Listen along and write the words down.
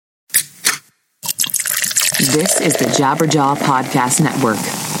This is the Jabberjaw Podcast Network.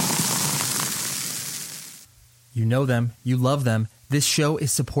 You know them. You love them. This show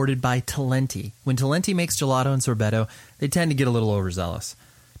is supported by Talenti. When Talenti makes gelato and sorbetto, they tend to get a little overzealous.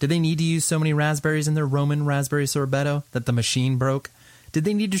 Did they need to use so many raspberries in their Roman raspberry sorbetto that the machine broke? Did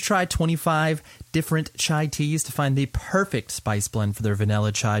they need to try 25 different chai teas to find the perfect spice blend for their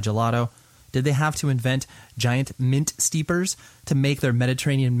vanilla chai gelato? Did they have to invent giant mint steepers to make their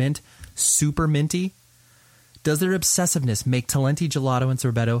Mediterranean mint super minty? Does their obsessiveness make Talenti gelato and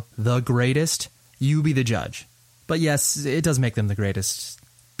sorbetto the greatest? You be the judge. But yes, it does make them the greatest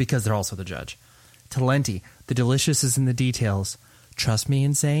because they're also the judge. Talenti, the delicious is in the details. Trust me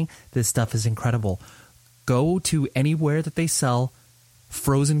in saying this stuff is incredible. Go to anywhere that they sell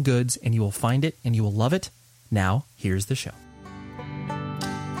frozen goods and you will find it and you will love it. Now, here's the show.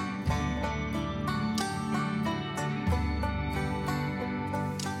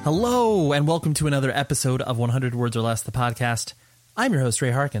 Hello, and welcome to another episode of 100 Words or Less, the podcast. I'm your host,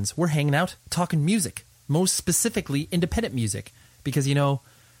 Ray Harkins. We're hanging out, talking music, most specifically independent music, because, you know,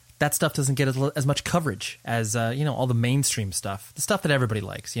 that stuff doesn't get as much coverage as, all the mainstream stuff, the stuff that everybody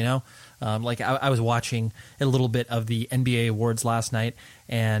likes, you know? I was watching a little bit of the NBA awards last night,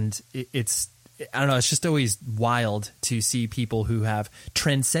 and it's just always wild to see people who have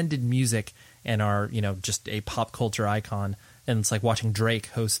transcended music and are, just a pop culture icon. And it's like watching Drake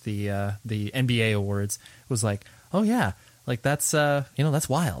host the NBA awards. It was like, oh yeah, like that's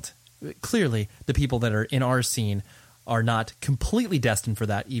wild. Clearly, the people that are in our scene are not completely destined for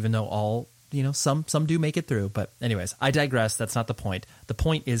that, even though some do make it through. But anyways, I digress. That's not the point. The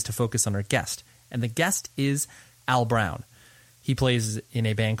point is to focus on our guest, and the guest is Al Brown. He plays in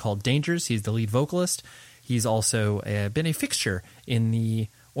a band called Dangers. He's the lead vocalist. He's also been a fixture in the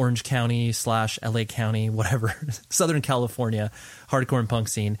Orange County / LA County, whatever, Southern California hardcore and punk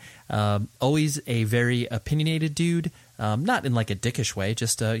scene. Always a very opinionated dude, not in like a dickish way,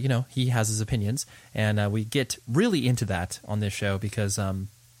 just, he has his opinions. And we get really into that on this show because him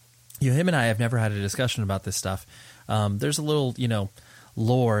and I have never had a discussion about this stuff. There's a little,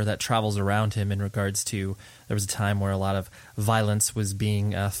 lore that travels around him in regards to there was a time where a lot of violence was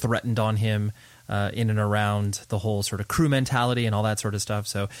being threatened on him, in and around the whole sort of crew mentality and all that sort of stuff.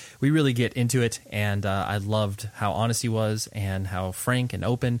 So we really get into it, and I loved how honest he was and how frank and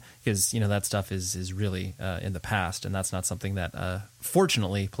open, because, that stuff is really in the past, and that's not something that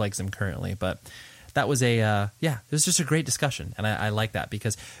fortunately plagues him currently. But that was it was just a great discussion, and I like that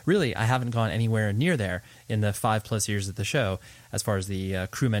because really I haven't gone anywhere near there in the 5+ years of the show as far as the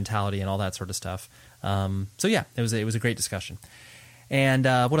crew mentality and all that sort of stuff. It was a great discussion. And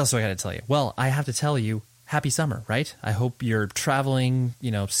what else do I got to tell you? Well, I have to tell you, happy summer, right? I hope you're traveling,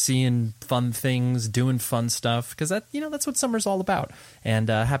 seeing fun things, doing fun stuff, because that's what summer's all about. And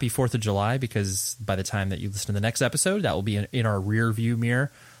happy 4th of July, because by the time that you listen to the next episode, that will be in our rear view mirror.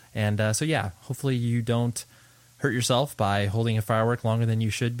 And hopefully you don't hurt yourself by holding a firework longer than you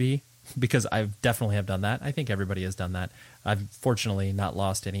should be, because I definitely have done that. I think everybody has done that. I've fortunately not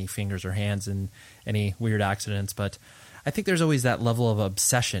lost any fingers or hands in any weird accidents, but I think there's always that level of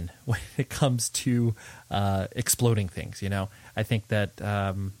obsession when it comes to exploding things, I think that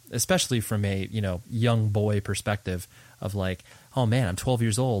especially from a, young boy perspective of like, oh man, I'm 12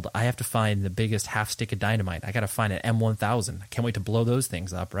 years old. I have to find the biggest half stick of dynamite. I got to find an M1000. I can't wait to blow those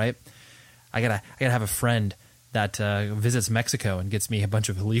things up, right? I gotta have a friend that visits Mexico and gets me a bunch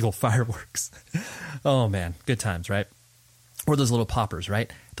of illegal fireworks. Oh man, good times, right? Or those little poppers,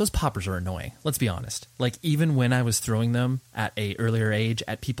 right? Those poppers are annoying. Let's be honest. Like, even when I was throwing them at a earlier age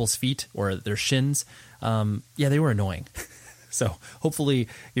at people's feet or their shins, they were annoying. So hopefully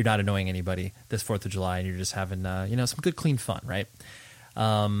you're not annoying anybody this 4th of July and you're just having, some good, clean fun, right?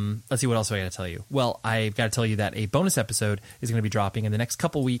 Let's see, what else do I got to tell you? Well, I've got to tell you that a bonus episode is going to be dropping in the next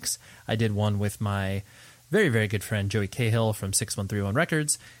couple weeks. I did one with my very, very good friend Joey Cahill from 6131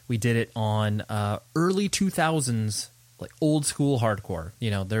 Records. We did it on early 2000s, like old school hardcore.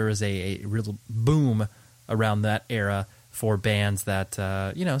 There was a real boom around that era for bands that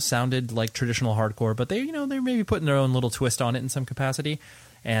sounded like traditional hardcore, but they they're maybe putting their own little twist on it in some capacity.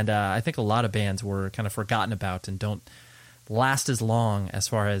 And I think a lot of bands were kind of forgotten about and don't last as long as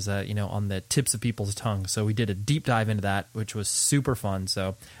far as on the tips of people's tongues. So we did a deep dive into that, which was super fun.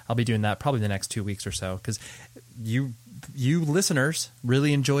 So I'll be doing that probably the next 2 weeks or so, because you listeners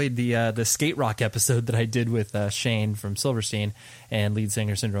really enjoyed the skate rock episode that I did with Shane from Silverstein and Lead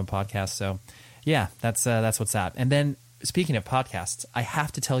Singer Syndrome podcast. So yeah, that's what's up. And then speaking of podcasts, I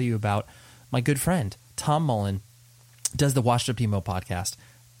have to tell you about my good friend Tom Mullen. Does the Washed Up Emo podcast.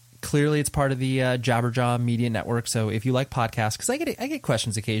 Clearly, it's part of the Jabberjaw Media Network. So if you like podcasts, because I get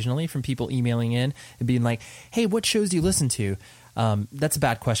questions occasionally from people emailing in and being like, "Hey, what shows do you listen to?" That's a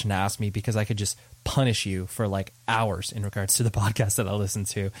bad question to ask me because I could just punish you for like hours in regards to the podcast that I listen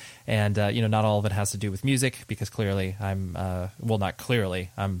to. And, not all of it has to do with music because clearly I'm a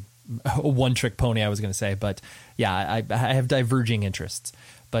one-trick pony, I was going to say. But yeah, I have diverging interests.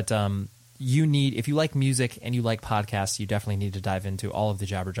 But if you like music and you like podcasts, you definitely need to dive into all of the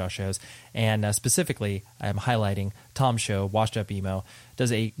Jabberjaw shows. And specifically, I'm highlighting Tom's show, Washed Up Emo,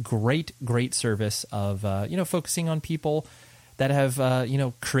 does a great service of, focusing on people that have,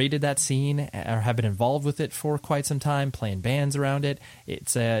 created that scene or have been involved with it for quite some time, playing bands around it.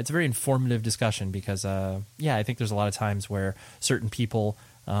 It's a very informative discussion because, I think there's a lot of times where certain people,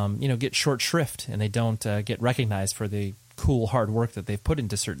 get short shrift and they don't get recognized for the cool, hard work that they've put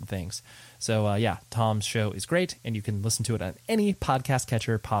into certain things. So, Tom's show is great, and you can listen to it on any podcast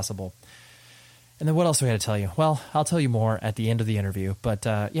catcher possible. And then what else do I got to tell you? Well, I'll tell you more at the end of the interview. But,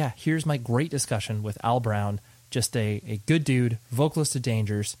 here's my great discussion with Al Brown. Just a good dude, vocalist of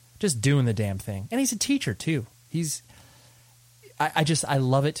Dangers, just doing the damn thing. And he's a teacher, too. I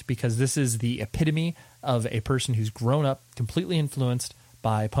love it because this is the epitome of a person who's grown up completely influenced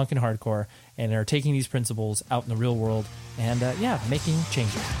by punk and hardcore and are taking these principles out in the real world and, making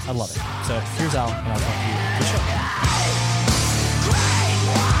changes. I love it. So here's Al, and I'll talk to you the show.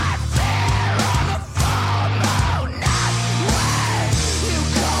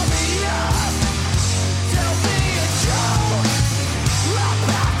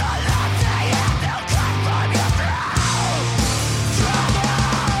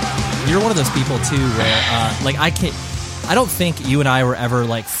 You're one of those people too where I don't think you and I were ever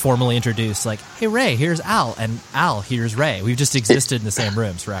like formally introduced like, hey Ray, here's Al, and Al, here's Ray. We've just existed in the same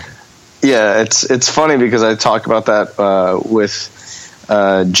rooms forever. Yeah, it's funny because I talk about that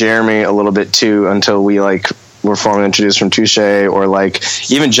with Jeremy a little bit too until we were formally introduced from Touche or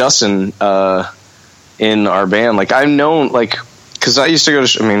even Justin in our band. I've known because I used to go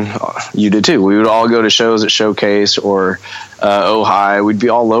to, you did too. We would all go to shows at Showcase or Ojai. We'd be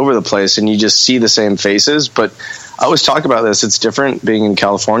all over the place, and you just see the same faces. But I always talk about this. It's different being in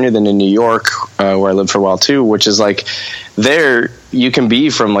California than in New York, where I lived for a while too, which is there you can be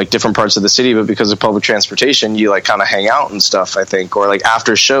from different parts of the city, but because of public transportation, you kind of hang out and stuff, I think. Or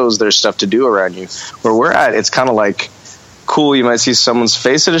after shows, there's stuff to do around you. Where we're at, it's kind of cool. You might see someone's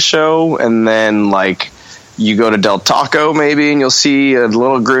face at a show, and then you go to Del Taco maybe and you'll see a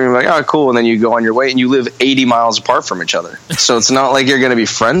little group oh cool, and then you go on your way and you live 80 miles apart from each other. So it's not like you're going to be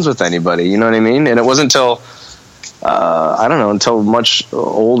friends with anybody, you know what I mean? And it wasn't until until much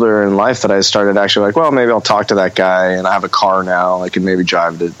older in life that I started actually maybe I'll talk to that guy, and I have a car now, I can maybe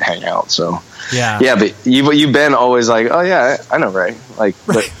drive to hang out. So but you've been always oh yeah, I know Ray,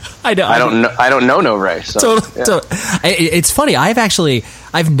 but I don't know no Ray. So, totally. It's funny.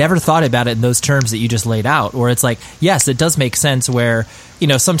 I've never thought about it in those terms that you just laid out, where it's yes, it does make sense where,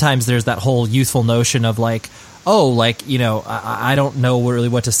 sometimes there's that whole youthful notion of I don't know really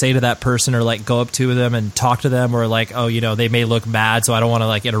what to say to that person, or go up to them and talk to them, or they may look mad, so I don't want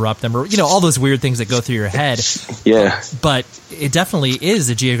to interrupt them, or all those weird things that go through your head. Yeah. But it definitely is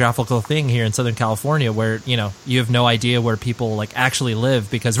a geographical thing here in Southern California where, you have no idea where people actually live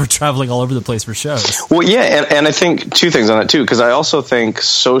because we're traveling all over the place for shows. Well, yeah, and I think two things on that too, because I also think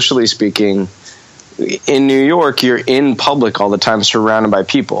socially speaking, in New York, you're in public all the time, surrounded by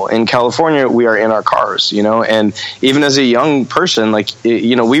people. In California, we are in our cars, and even as a young person,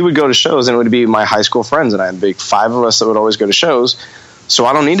 we would go to shows, and it would be my high school friends, and I had big 5 of us that would always go to shows. So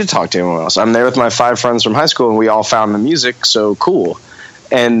I don't need to talk to anyone else. I'm there with my 5 friends from high school, and we all found the music, so cool.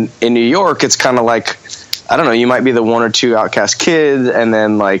 And in New York, it's kind of I don't know, you might be the 1 or 2 outcast kid, and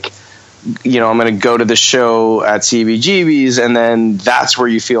then I'm going to go to the show at CBGB's, and then that's where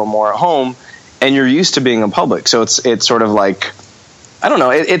you feel more at home. And you're used to being in public. So it's sort of I don't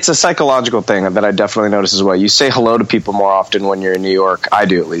know, it's a psychological thing that I definitely notice as well. You say hello to people more often when you're in New York. I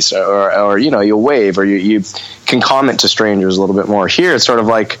do, at least. Or you'll wave, or you can comment to strangers a little bit more. Here, it's sort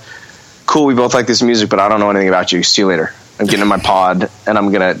of cool, we both like this music, but I don't know anything about you. See you later. I'm getting in my pod, and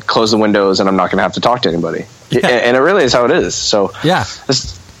I'm going to close the windows, and I'm not going to have to talk to anybody. Yeah. And it really is how it is. So yeah,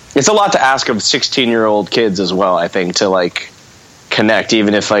 it's a lot to ask of 16-year-old kids as well, I think, to connect,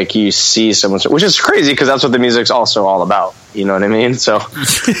 even if you see someone, which is crazy because that's what the music's also all about, you know what I mean? So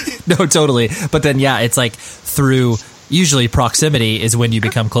no, totally. But then it's through usually proximity is when you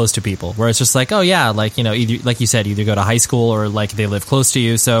become close to people, where it's just oh yeah, either like you said, either go to high school or they live close to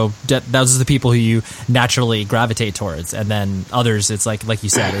you, so those are the people who you naturally gravitate towards. And then others, it's like you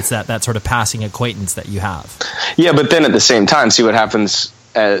said, it's that sort of passing acquaintance that you have. Yeah, but then at the same time, see what happens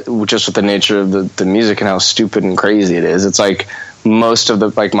just with the nature of the music and how stupid and crazy it is, it's like most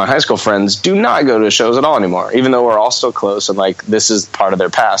of my high school friends do not go to shows at all anymore, even though we're all still close and like this is part of their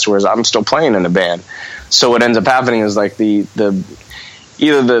past, whereas I'm still playing in a band. So what ends up happening is like I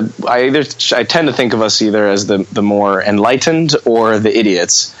tend to think of us either as the more enlightened or the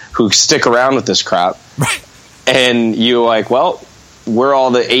idiots who stick around with this crap. Right. And you're like, well, we're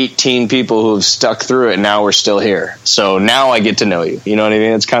all the 18 people who have stuck through it, and now we're still here. So now I get to know you. You know what I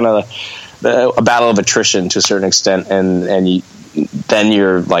mean? It's kind of a battle of attrition to a certain extent, and then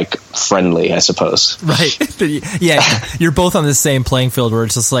you're like friendly, I suppose. Right. Yeah. You're both on the same playing field where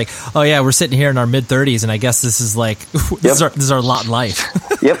it's just like, oh yeah, we're sitting here in our mid 30s and I guess this is like, this is our lot in life.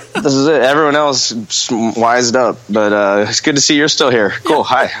 Yep. This is it. Everyone else wised up, but it's good to see you're still here. Cool. Yeah.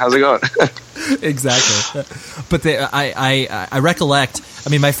 Hi. How's it going? Exactly. But I recollect, I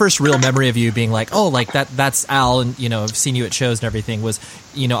mean, my first real memory of you being like, oh, like that's Al, and, you know, I've seen you at shows and everything was,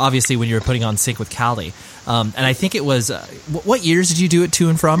 you know, obviously when you were putting on Sync with Cali. And I think it was, what years did you do it to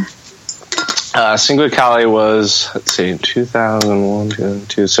and from? Sync with Cali was, let's see, 2001,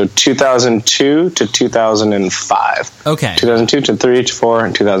 2002. So 2002 to 2005. Okay. 2002 to 3 to 4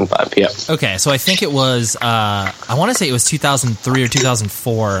 and 2005. Yep. Okay. So I think it was, I want to say it was 2003 or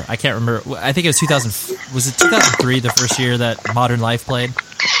 2004. I can't remember. I think it was 2000. Was it 2003, the first year that Modern Life played?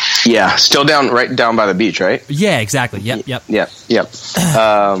 Yeah. Still right down by the beach, right? Yeah, exactly. Yep.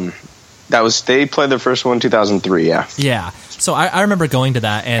 They played their first one in 2003, yeah. Yeah. So I remember going to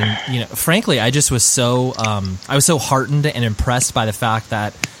that, and, you know, frankly, I just was so I was so heartened and impressed by the fact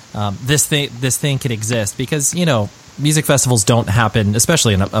that this thing could exist, because, you know, music festivals don't happen,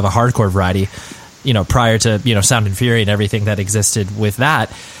 especially of a hardcore variety, you know, prior to, you know, Sound and Fury and everything that existed with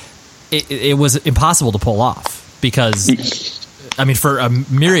that. It was impossible to pull off because, I mean, for a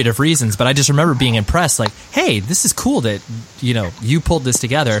myriad of reasons, but I just remember being impressed, like, hey, this is cool that, you know, you pulled this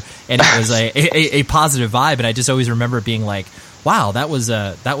together, and it was a positive vibe, and I just always remember being like, wow, that was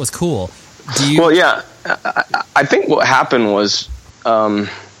cool. Well, yeah, I think what happened was, so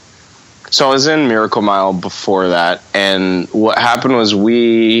I was in Miracle Mile before that, and what happened was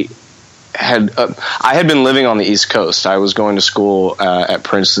I had been living on the East Coast. I was going to school at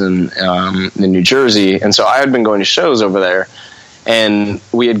Princeton in New Jersey, and so I had been going to shows over there. And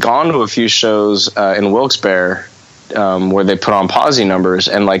we had gone to a few shows in Wilkes-Barre where they put on posse numbers.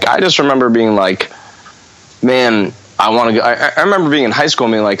 And, like, I just remember being like, man, I want to go. I remember being in high school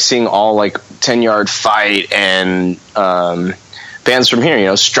and being like, seeing all, like, 10-Yard Fight and bands from here. You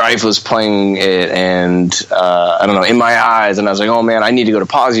know, Strife was playing it, and, I don't know, In My Eyes. And I was like, oh, man, I need to go to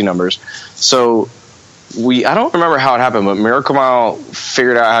posse numbers. So I don't remember how it happened, but Miracle Mile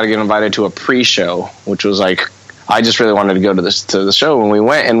figured out how to get invited to a pre-show, which was like, I just really wanted to go to the show when we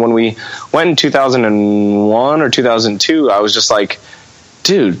went. And when we went in 2001 or 2002, I was just like,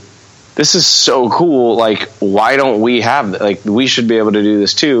 dude, this is so cool. Like, why don't we have that? Like, we should be able to do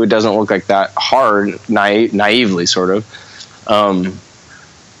this too. It doesn't look like that hard, naively sort of.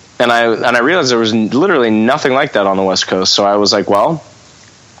 And I realized there was literally nothing like that on the West Coast. So I was like, well,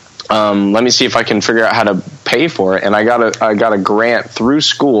 let me see if I can figure out how to pay for it. And I got a grant through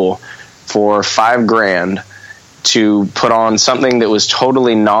school for $5,000 to put on something that was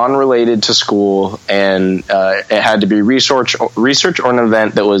totally non-related to school, and it had to be research or an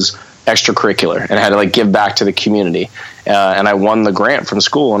event that was extracurricular, and I had to, like, give back to the community. And I won the grant from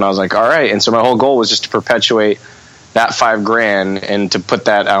school, and I was like, all right. And so my whole goal was just to perpetuate that $5,000 and to put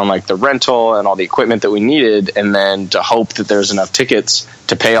that on, like, the rental and all the equipment that we needed, and then to hope that there's enough tickets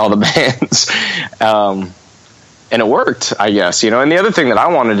to pay all the bands. And it worked, I guess, you know. And the other thing that I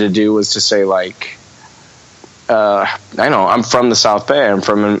wanted to do was to say, like, I know I'm from the South Bay. I'm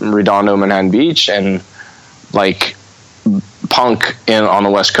from Redondo, Manhattan Beach, and, like, punk on the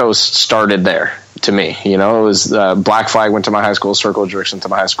West Coast started there to me. You know, it was Black Flag went to my high school, Circle of Jerks went to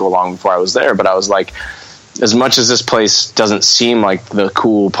my high school long before I was there. But I was like, as much as this place doesn't seem like the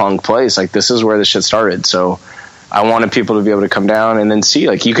cool punk place, like, this is where this shit started. So I wanted people to be able to come down and then see,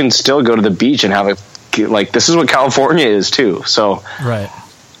 like, you can still go to the beach and have like, this is what California is too. So right.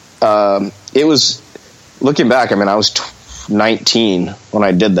 It was, looking back, I mean, I was 19 when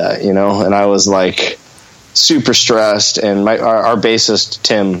I did that, you know, and I was, like, super stressed. And our bassist,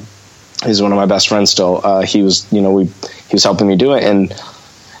 Tim, he's one of my best friends still. He was, you know, he was helping me do it. And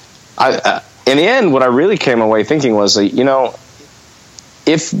in the end, what I really came away thinking was, like, you know,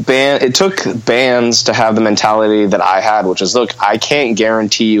 it took bands to have the mentality that I had, which is, look, I can't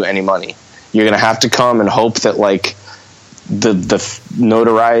guarantee you any money. You're going to have to come and hope that, like, the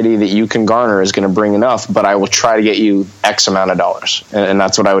notoriety that you can garner is going to bring enough, but I will try to get you X amount of dollars. And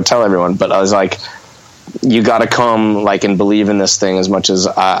that's what I would tell everyone. But I was like, you got to come like and believe in this thing as much as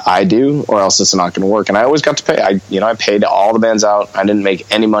I do, or else it's not going to work. And I always got to pay. I paid all the bands out. I didn't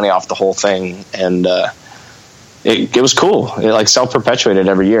make any money off the whole thing, and it was cool. It like self-perpetuated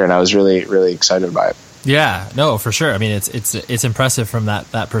every year, and I was really, really excited by it. Yeah, no, for sure. I mean, it's impressive from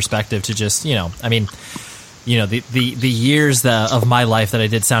that perspective to just, the years of my life that I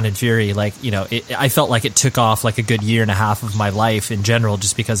did Sound and Fury, like, I felt like it took off like a good year and a half of my life in general,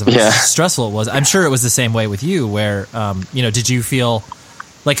 just because of how stressful it was. I'm sure it was the same way with you, where, did you feel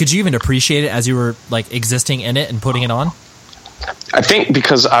like, could you even appreciate it as you were like existing in it and putting it on? I think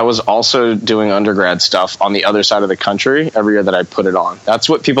because I was also doing undergrad stuff on the other side of the country every year that I put it on. That's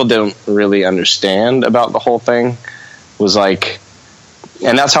what people don't really understand about the whole thing, was like,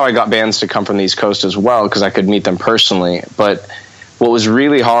 and that's how I got bands to come from the East Coast as well, because I could meet them personally. But what was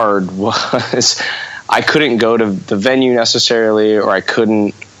really hard was I couldn't go to the venue necessarily, or I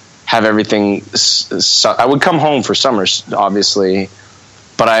couldn't have everything. I would come home for summers, obviously,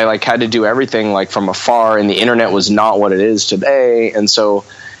 but I like had to do everything like from afar, and the internet was not what it is today. And so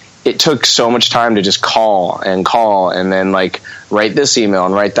it took so much time to just call and then like write this email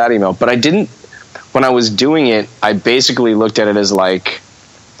and write that email. But I didn't, when I was doing it, I basically looked at it as like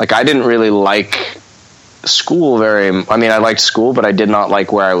I didn't really like school I liked school, but I did not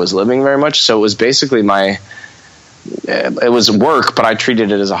like where I was living very much. So it was basically it was work, but I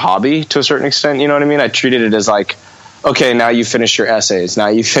treated it as a hobby to a certain extent. You know what I mean? I treated it as like, okay, now you finished your essays. Now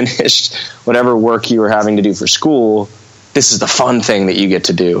you finished whatever work you were having to do for school. This is the fun thing that you get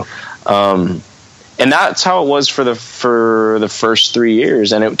to do. And that's how it was for the first 3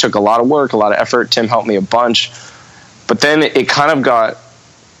 years. And it took a lot of work, a lot of effort. Tim helped me a bunch. But then it kind of got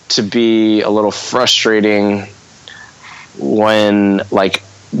to be a little frustrating when like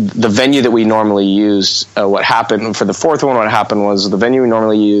the venue that we normally used, what happened for the fourth one, what happened was the venue we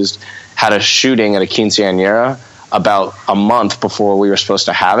normally used had a shooting at a quinceañera about a month before we were supposed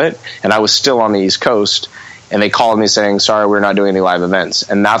to have it. And I was still on the East Coast, and they called me saying, sorry, we're not doing any live events.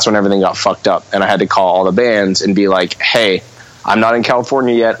 And that's when everything got fucked up. And I had to call all the bands and be like, hey, I'm not in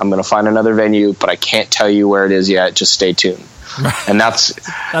California yet. I'm going to find another venue, but I can't tell you where it is yet. Just stay tuned. And that's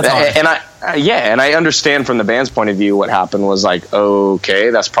and I understand from the band's point of view what happened was like, okay,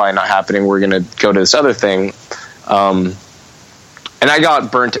 that's probably not happening. We're going to go to this other thing. And I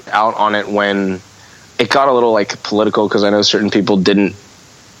got burnt out on it when it got a little like political, because I know certain people didn't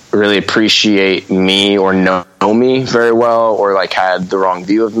really appreciate me or know me very well, or like had the wrong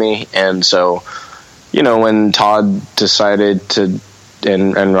view of me. And so, when Todd decided to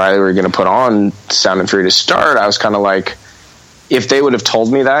and Riley were going to put on Sound and Fury to start, I was kind of like, if they would have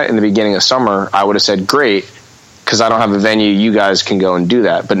told me that in the beginning of summer, I would have said, great, because I don't have a venue, you guys can go and do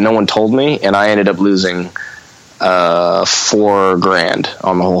that. But no one told me, and I ended up losing $4,000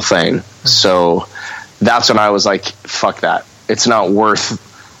 on the whole thing. Mm-hmm. So that's when I was like, fuck that. It's not worth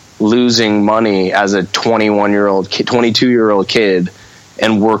losing money as a 22-year-old kid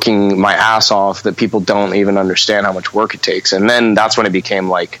and working my ass off that people don't even understand how much work it takes. And then that's when it became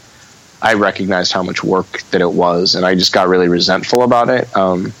like, I recognized how much work that it was, and I just got really resentful about it.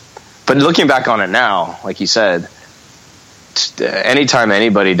 But looking back on it now, like you said, anytime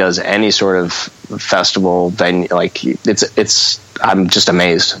anybody does any sort of festival, then like I'm just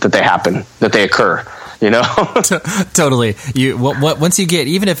amazed that they happen, that they occur. Totally. Once you get,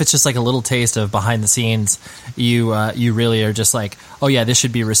 even if it's just like a little taste of behind the scenes, you really are just like, oh yeah, this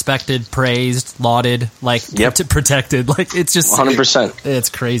should be respected, praised, lauded, like protected. Like it's just 100%. It's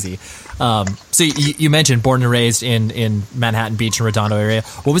crazy. So you mentioned born and raised in Manhattan Beach and Redondo area.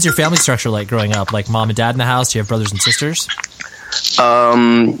 What was your family structure like growing up? Like mom and dad in the house? Do you have brothers and sisters?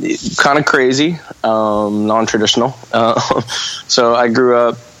 Kind of crazy, non-traditional. So I grew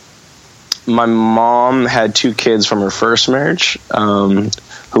up, my mom had 2 kids from her first marriage, who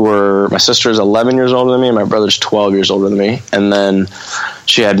were, my sister's 11 years older than me, and my brother's 12 years older than me. And then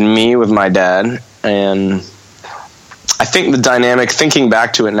she had me with my dad. And I think the dynamic, thinking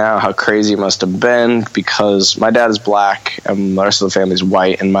back to it now, how crazy it must have been, because my dad is black and the rest of the family is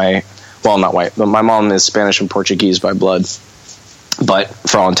white, and not white, but my mom is Spanish and Portuguese by blood, but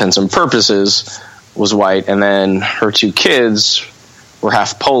for all intents and purposes was white. And then her 2 kids were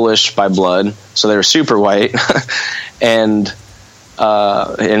half Polish by blood, so they were super white. And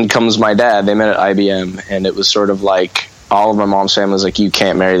in comes my dad. They met at IBM, and it was sort of like all of my mom's family was like, you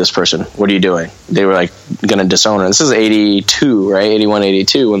can't marry this person. What are you doing? They were like going to disown her. This is 82, right? 81,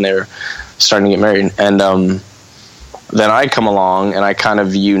 82 when they were starting to get married. And then I come along and I kind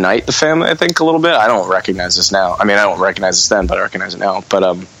of unite the family, I think, a little bit. I don't recognize this now. I mean, I don't recognize this then, but I recognize it now.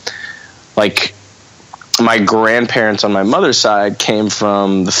 But like, my grandparents on my mother's side came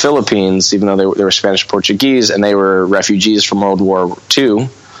from the Philippines, even though they were Spanish Portuguese, and they were refugees from World War II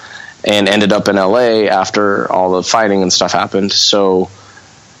and ended up in LA after all the fighting and stuff happened. So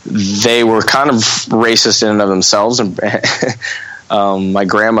they were kind of racist in and of themselves. And my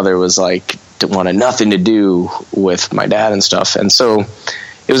grandmother was like, wanted nothing to do with my dad and stuff. And so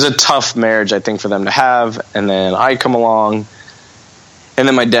it was a tough marriage, I think, for them to have. And then I come along, and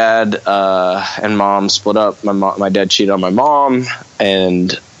then my dad and mom split up. My dad cheated on my mom,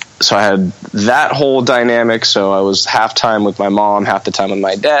 and so I had that whole dynamic. So I was half time with my mom, half the time with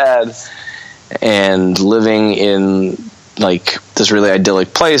my dad, and living in like this really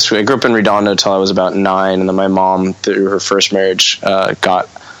idyllic place. I grew up in Redondo till I was about 9, and then my mom, through her first marriage,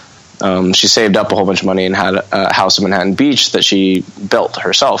 she saved up a whole bunch of money and had a house in Manhattan Beach that she built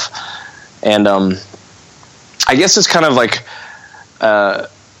herself. And I guess it's kind of like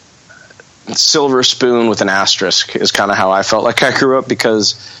silver spoon with an asterisk is kind of how I felt like I grew up,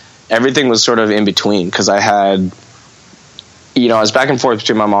 because everything was sort of in between. Because I had, I was back and forth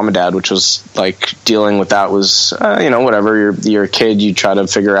between my mom and dad, which was like dealing with that was, whatever. You're a kid, you try to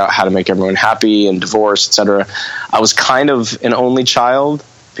figure out how to make everyone happy, and divorce, etc. I was kind of an only child,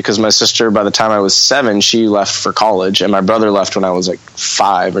 because my sister, by the time I was 7, she left for college, and my brother left when I was like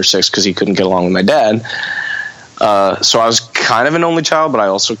 5 or 6 because he couldn't get along with my dad. So I was kind of an only child, but I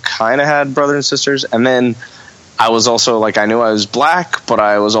also kind of had brothers and sisters. And then I was also like, I knew I was black, but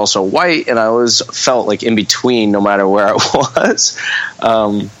I was also white, and I always felt like in between no matter where I was.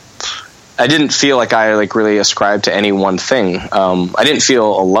 I didn't feel like I like really ascribed to any one thing. I didn't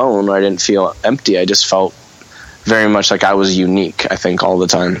feel alone, or I didn't feel empty. I just felt very much like I was unique, I think, all the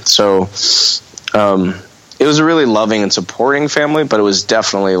time. So it was a really loving and supporting family, but it was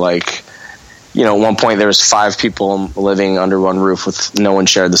definitely like, at one point there was 5 people living under one roof with no one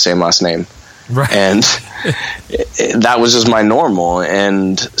shared the same last name. Right. And that was just my normal.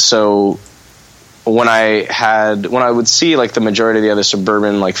 And so when I would see like the majority of the other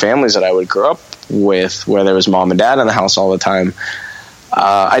suburban like families that I would grow up with, where there was mom and dad in the house all the time,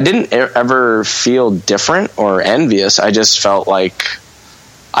 I didn't ever feel different or envious. I just felt like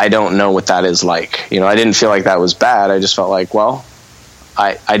I don't know what that is like. I didn't feel like that was bad. I just felt like, well,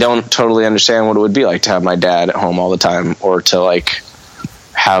 I don't totally understand what it would be like to have my dad at home all the time, or to like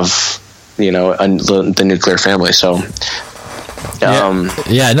have, the nuclear family. So,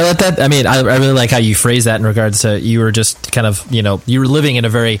 I mean, I really like how you phrase that in regards to, you were just kind of, you were living in a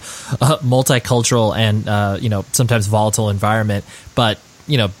very multicultural and, sometimes volatile environment, but,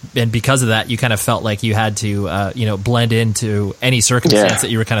 and because of that, you kind of felt like you had to, blend into any circumstance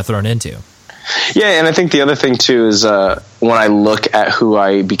that you were kind of thrown into. Yeah. And I think the other thing too is, when I look at who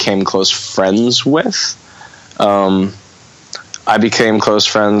I became close friends with, I became close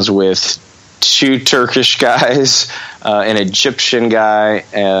friends with 2 Turkish guys, an Egyptian guy,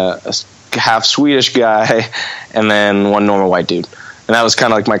 a half Swedish guy, and then 1 normal white dude. And that was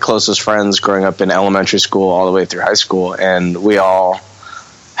kind of like my closest friends growing up in elementary school all the way through high school. And we all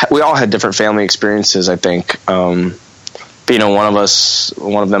had different family experiences, I think. But,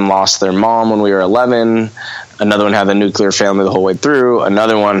 one of them lost their mom when we were 11. Another one had the nuclear family the whole way through.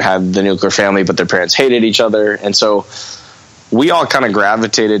 Another one had the nuclear family, but their parents hated each other. And so we all kind of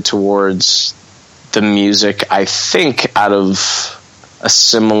gravitated towards the music, I think, out of a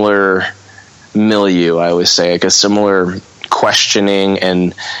similar milieu, I always say, like a similar questioning.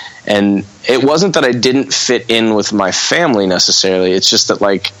 And it wasn't that I didn't fit in with my family necessarily. It's just that,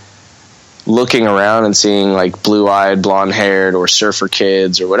 like, looking around and seeing, like, blue-eyed, blonde-haired or surfer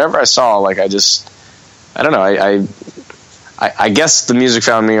kids or whatever I saw, like, I don't know. I guess the music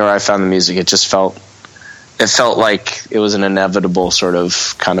found me, or I found the music. It felt like it was an inevitable sort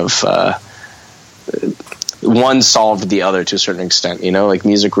of kind of one solved the other to a certain extent. Like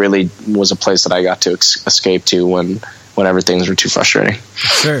music really was a place that I got to escape to whenever things were too frustrating.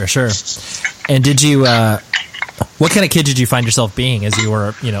 Sure. And did you? What kind of kid did you find yourself being as you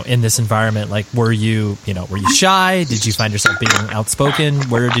were, in this environment? Like, were you shy? Did you find yourself being outspoken?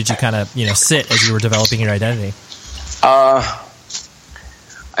 Where did you kind of, sit as you were developing your identity?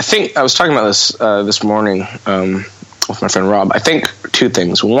 I think I was talking about this this morning with my friend Rob. I think 2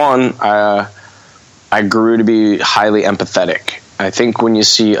 things. One, I grew to be highly empathetic. I think when you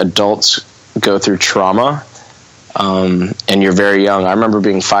see adults go through trauma, and you're very young. I remember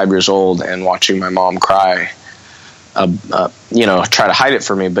being 5 years old and watching my mom cry, try to hide it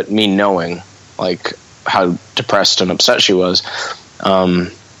from me, but me knowing like how depressed and upset she was.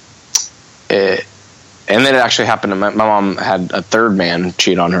 And then it actually happened to my mom had a 3rd man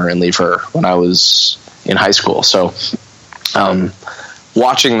cheat on her and leave her when I was in high school. So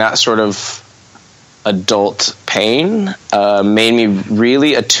watching that sort of adult pain made me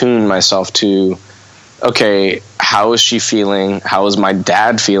really attune myself to, okay, how is she feeling? How is my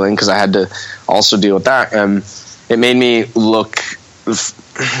dad feeling? Because I had to also deal with that. And it made me look,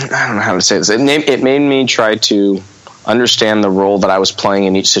 I don't know how to say this. It made me try to understand the role that I was playing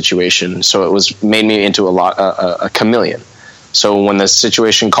in each situation. So it made me into a chameleon. So when the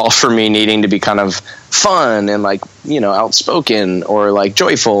situation called for me needing to be kind of fun and like, outspoken or like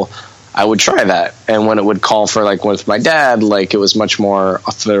joyful, I would try that. And when it would call for like with my dad, like it was much more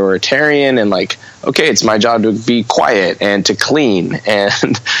authoritarian and like, okay, it's my job to be quiet and to clean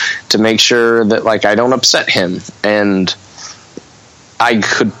and to make sure that like I don't upset him. And I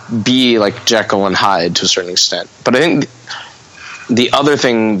could be like Jekyll and Hyde to a certain extent. But I think the other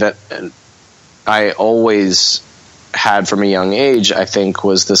thing that I always had from a young age, I think,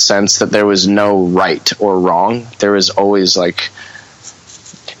 was the sense that there was no right or wrong. There was always like,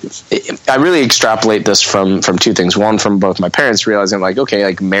 I really extrapolate this from two things. One, from both my parents realizing like, okay,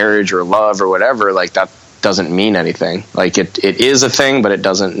 like marriage or love or whatever, like that doesn't mean anything. Like it is a thing, but it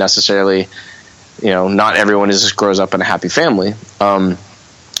doesn't necessarily, not everyone just grows up in a happy family. It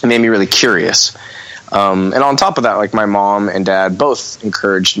made me really curious. And on top of that, like my mom and dad both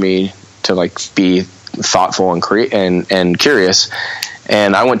encouraged me to like be thoughtful and curious.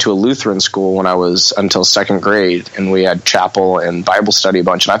 And I went to a Lutheran school when I was until second grade, and we had chapel and Bible study a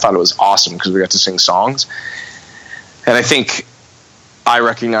bunch. And I thought it was awesome because we got to sing songs. And I think I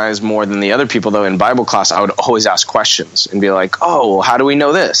recognize more than the other people, though, in Bible class, I would always ask questions and be like, oh, well, how do we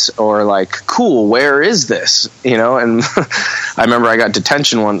know this? Or like, cool, where is this? And I remember I got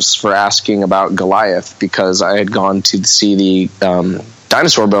detention once for asking about Goliath because I had gone to see the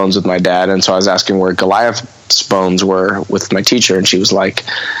dinosaur bones with my dad. And so I was asking where Goliath's bones were with my teacher. And she was like,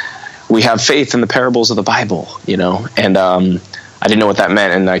 we have faith in the parables of the Bible, and I didn't know what that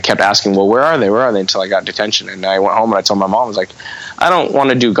meant. And I kept asking, well, where are they? Where are they? Until I got detention. And I went home and I told my mom, I was like, I don't want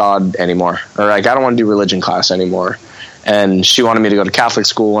to do God anymore. Or like, I don't want to do religion class anymore. And she wanted me to go to Catholic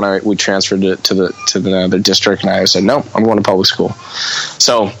school when we transferred it to the other district. And I said, no, I'm going to public school.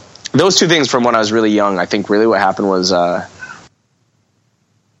 So those two things from when I was really young, I think really what happened was,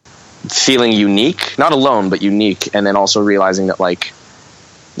 feeling unique, not alone, but unique. And then also realizing that like,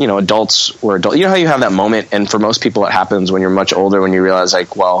 adults were adults. You know how you have that moment, and for most people it happens when you're much older, when you realize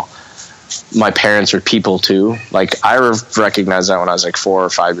like, well, my parents are people too. Like I recognized that when I was like 4 or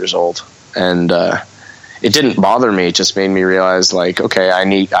 5 years old, and it didn't bother me. It just made me realize like, okay,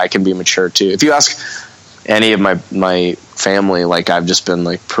 I can be mature too. If you ask any of my family, like I've just been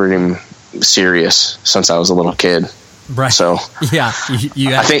like pretty serious since I was a little kid. Right. So yeah,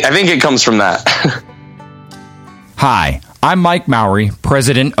 I think it comes from that. Hi, I'm Mike Mowry,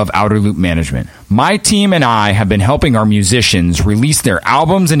 president of Outer Loop Management. My team and I have been helping our musicians release their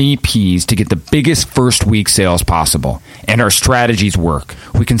albums and EPs to get the biggest first week sales possible. And our strategies work.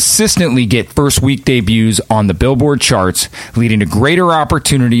 We consistently get first week debuts on the Billboard charts, leading to greater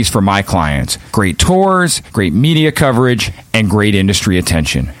opportunities for my clients. Great tours, great media coverage, and great industry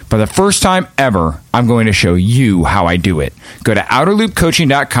attention. For the first time ever, I'm going to show you how I do it. Go to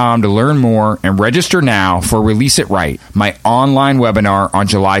OuterLoopCoaching.com to learn more and register now for Release It Right, my online webinar on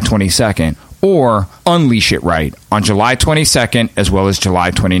July 22nd, or Unleash It Right on July 22nd as well as July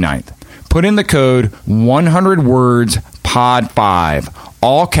 29th. Put in the code 100 words POD5,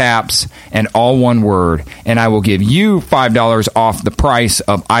 all caps and all one word, and I will give you $5 off the price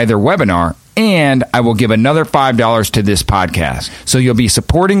of either webinar, and I will give another $5 to this podcast. So you'll be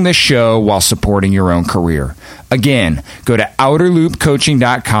supporting this show while supporting your own career. Again, go to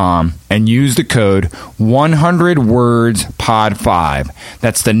OuterLoopCoaching.com and use the code 100 words POD5.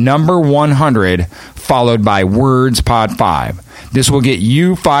 That's the number 100 followed by words POD5. This will get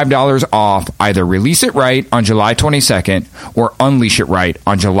you $5 off either Release It Right on July 22nd or Unleash It Right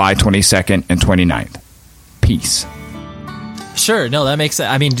on July 22nd and 29th. Peace. Sure. No, that makes sense.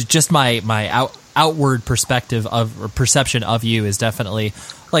 I mean, just my outward perspective or perception of you is definitely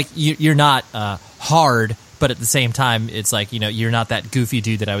like you're not hard, but at the same time, it's like, you're not that goofy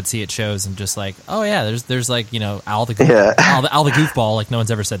dude that I would see at shows and just like, oh yeah, there's like, Al the goofball. Like no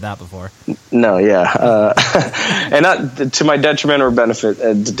one's ever said that before. No. Yeah. And not to my detriment or benefit.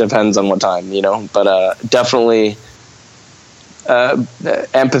 It depends on what time, but definitely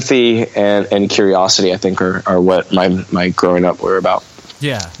empathy and curiosity, I think are what my growing up were about.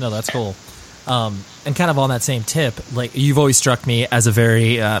 Yeah. No, that's cool. And kind of on that same tip, like you've always struck me as a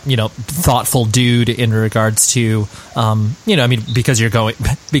very, thoughtful dude in regards to,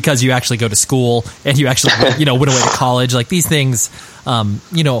 because you actually go to school and you actually, went away to college. Like these things,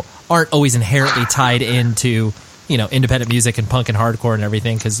 aren't always inherently tied into, independent music and punk and hardcore and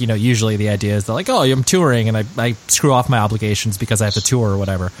everything, because usually the idea is they're like, oh, I'm touring and I screw off my obligations because I have to tour or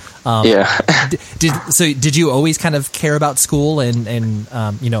whatever. Did you always kind of care about school and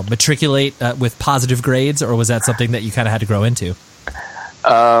matriculate with positive grades, or was that something that you kind of had to grow into?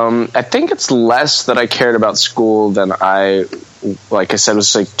 I think it's less that I cared about school than like I said,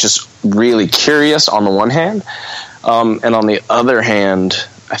 was like just really curious on the one hand, and on the other hand,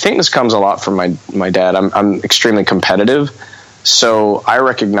 I think this comes a lot from my dad. I'm extremely competitive, so I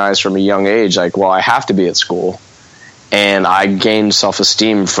recognized from a young age, like, well, I have to be at school, and I gained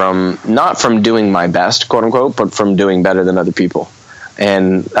self-esteem not from doing my best, quote unquote, but from doing better than other people.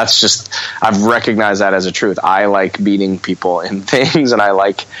 And that's just, I've recognized that as a truth. I like beating people in things, and I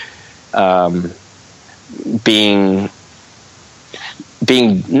like being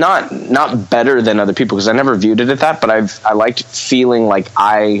not better than other people, because I never viewed it at that, but I liked feeling like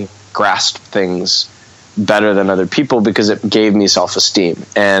I grasped things better than other people because it gave me self-esteem.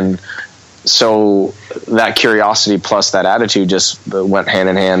 And so that curiosity plus that attitude just went hand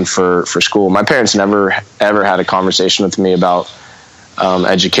in hand for school. My parents never ever had a conversation with me about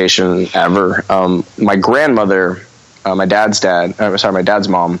education ever. My grandmother, my dad's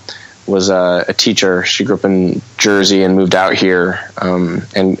mom, was a teacher. She grew up in Jersey and moved out here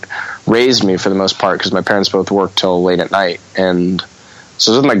and raised me for the most part, because my parents both worked till late at night. And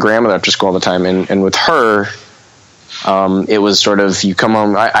so I was with my grandmother after school all the time. And with her, it was sort of, you come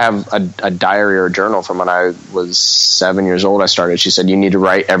home. I have a diary or a journal from when I was 7 years old. I started. She said, you need to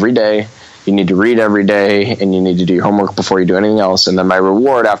write every day. You need to read every day, and you need to do your homework before you do anything else. And then my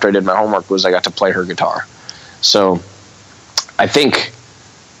reward after I did my homework was I got to play her guitar. So I think,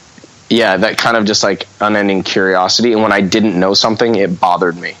 that kind of just like unending curiosity. And when I didn't know something, it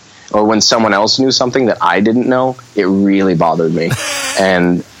bothered me. Or when someone else knew something that I didn't know, it really bothered me.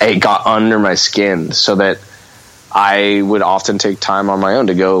 And it got under my skin, so that I would often take time on my own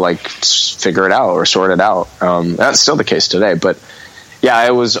to go like figure it out or sort it out. That's still the case today, but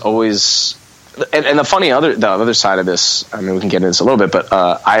I was always, and the other side of this, I mean, we can get into this a little bit, but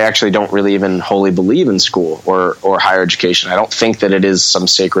I actually don't really even wholly believe in school or higher education. I don't think that it is some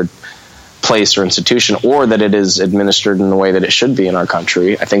sacred place or institution, or that it is administered in the way that it should be in our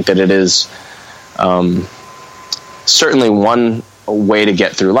country. I think that it is certainly one way to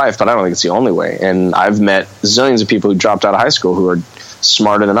get through life, but I don't think it's the only way. And I've met zillions of people who dropped out of high school who are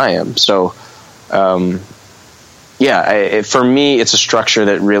smarter than I am. So, for me, it's a structure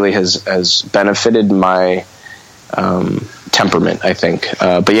that really has benefited my temperament, I think.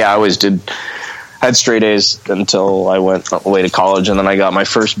 But I always had straight A's until I went away to college, and then I got my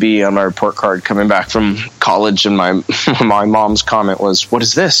first B on my report card coming back from college, and my mom's comment was, "What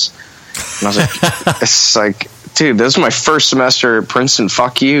is this?" And I was like, "It's like, dude, this is my first semester at Princeton.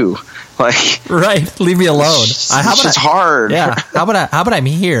 Fuck you." Like, right, leave me alone. It's hard. Yeah. How about I'm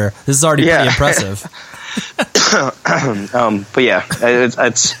here? This is already pretty impressive.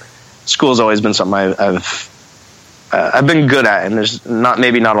 It's school's always been something I've been good at, and there's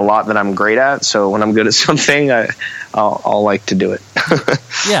maybe not a lot that I'm great at. So when I'm good at something, I'll like to do it.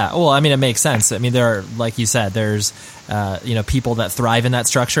 Yeah, well, I mean, it makes sense. I mean, there are, like you said, there's people that thrive in that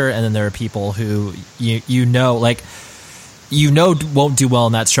structure, and then there are people who won't do well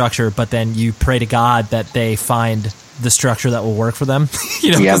in that structure, but then you pray to God that they find the structure that will work for them.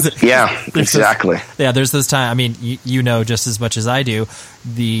 Exactly. There's this time, I mean, just as much as I do,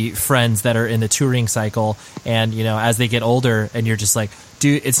 the friends that are in the touring cycle, and as they get older, and you're just like,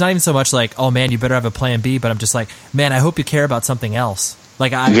 dude, it's not even so much like, oh man, you better have a plan B, but I'm just like, man, I hope you care about something else.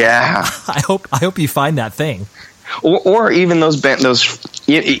 Like, I hope you find that thing. Or even those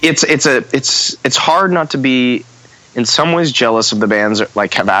it's hard not to be in some ways jealous of the bands that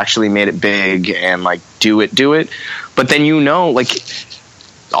like have actually made it big and like do it. But then like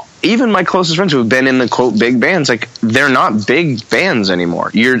even my closest friends who have been in the quote big bands, like they're not big bands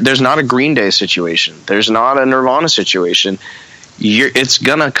anymore. There's not a Green Day situation. There's not a Nirvana situation. It's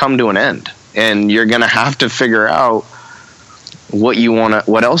gonna come to an end, and you're gonna have to figure out what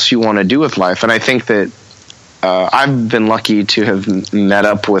else you want to do with life. And I think that I've been lucky to have met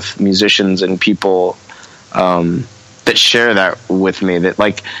up with musicians and people that share that with me, that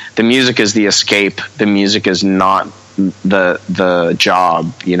like the music is the escape, the music is not the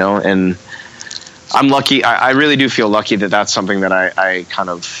job, and I'm lucky. I really do feel lucky that that's something that I kind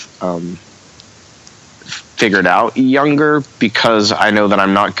of figured out younger, because I know that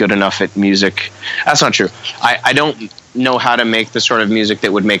I'm not good enough at music. That's not true. I don't know how to make the sort of music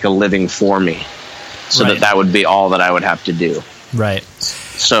that would make a living for me, so that would be all that I would have to do. Right.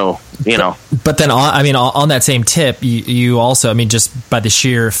 So, you know. But then, on that same tip, you also, just by the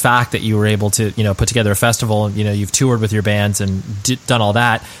sheer fact that you were able to, put together a festival, and, you've toured with your bands and done all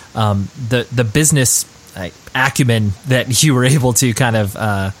that, the business acumen that you were able to kind of,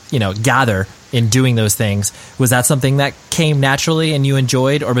 gather in doing those things, was that something that came naturally and you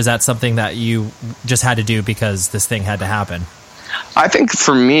enjoyed, or was that something that you just had to do because this thing had to happen? I think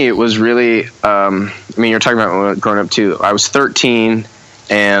for me, it was really, you're talking about growing up too. I was 13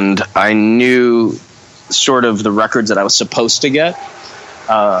 and I knew sort of the records that I was supposed to get.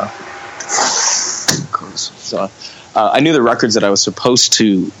 I knew the records that I was supposed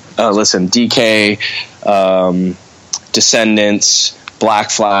to listen. DK, Descendants,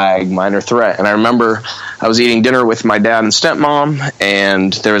 Black Flag, Minor Threat. And I remember I was eating dinner with my dad and stepmom,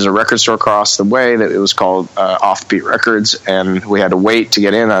 and there was a record store across the way that it was called Offbeat Records, and we had to wait to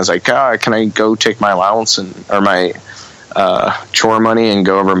get in. I was like, can I go take my allowance or my chore money and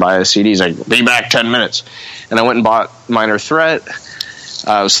go over and buy a CD? He's like, be back 10 minutes. And I went and bought Minor Threat.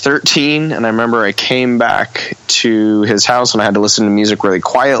 I was 13, and I remember I came back to his house and I had to listen to music really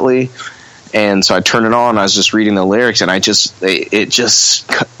quietly. And so I turned it on. I was just reading the lyrics, and it's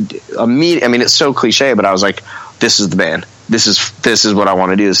so cliche, but I was like, "This is the band. This is what I want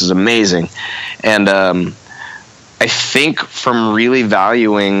to do. This is amazing." And I think from really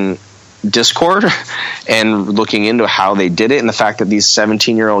valuing Discord and looking into how they did it, and the fact that these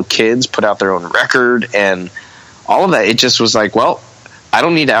 17-year-old kids put out their own record and all of that, it just was like, well, I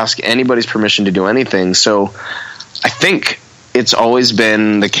don't need to ask anybody's permission to do anything. So I think it's always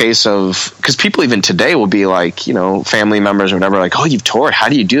been the case of, because people even today will be like, family members or whatever, like, oh, you've toured, how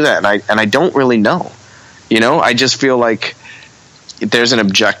do you do that? And I don't really know. I just feel like there's an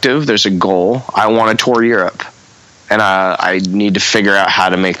objective, there's a goal. I want to tour Europe, and I need to figure out how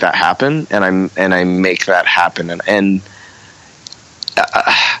to make that happen, and I make that happen, and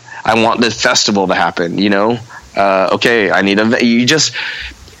I want the festival to happen. Okay, I need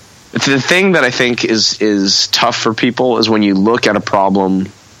the thing that I think is tough for people is when you look at a problem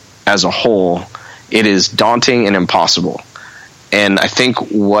as a whole, it is daunting and impossible. And I think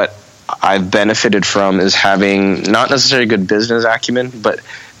what I've benefited from is having not necessarily good business acumen, but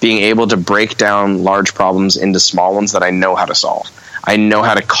being able to break down large problems into small ones that I know how to solve. I know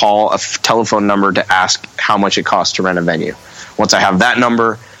how to call a telephone number to ask how much it costs to rent a venue. Once I have that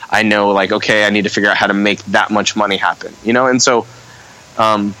number, I know, like, okay, I need to figure out how to make that much money happen, And so,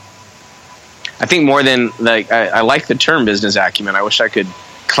 I think more than I like the term business acumen. I wish I could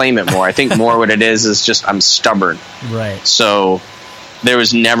claim it more. I think more what it is just I'm stubborn. Right. So there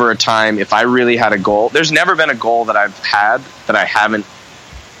was never a time, if I really had a goal, there's never been a goal that I've had that I haven't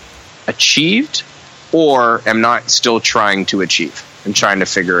achieved or am not still trying to achieve and trying to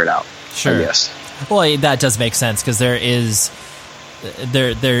figure it out. Sure. Yes. Well, that does make sense, because there is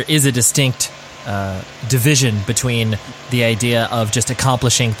a distinct division between the idea of just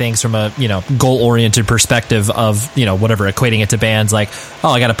accomplishing things from a goal-oriented perspective of whatever, equating it to bands like, oh,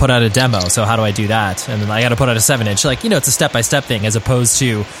 I got to put out a demo, so how do I do that? And then I got to put out a 7-inch. It's a step-by-step thing, as opposed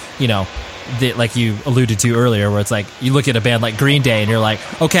to like you alluded to earlier, where it's like you look at a band like Green Day and you're like,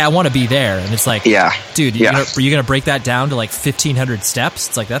 okay, I want to be there, and it's like, yeah, dude, you're gonna break that down to like 1,500 steps?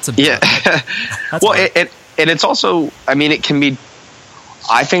 It's like that's a that's well, and it's also, it can be.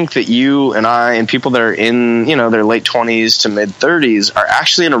 I think that you and I and people that are in, their late 20s to mid 30s are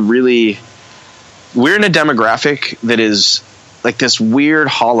actually we're in a demographic that is like this weird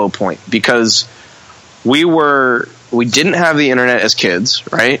hollow point, because we didn't have the internet as kids,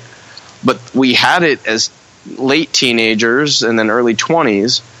 right? But we had it as late teenagers and then early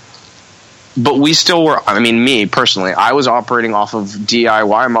 20s. But we still were, me personally, I was operating off of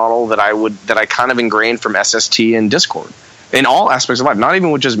DIY model that I kind of ingrained from SST and Discord. In all aspects of life, not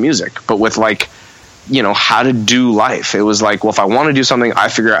even with just music, but with how to do life. It was like, well, if I want to do something, I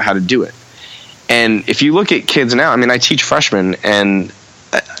figure out how to do it. And if you look at kids now, I teach freshmen and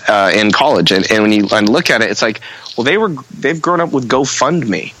in college, and when you look at it, it's like, well, they've grown up with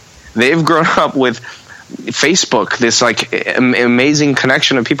GoFundMe, they've grown up with Facebook, this amazing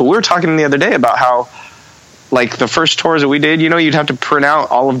connection of people. We were talking the other day about how, the first tours that we did, you'd have to print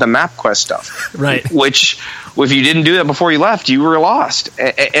out all of the MapQuest stuff. Right. Which, if you didn't do that before you left, you were lost.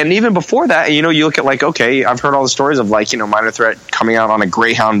 And even before that, you look at okay, I've heard all the stories of Minor Threat coming out on a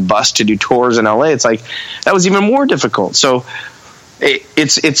Greyhound bus to do tours in LA. It's like, that was even more difficult. So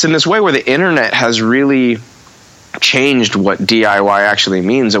it's in this way where the internet has really changed what DIY actually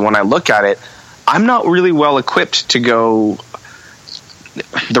means. And when I look at it, I'm not really well equipped to go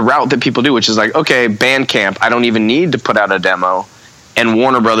the route that people do, which is like, okay, Bandcamp, I don't even need to put out a demo, and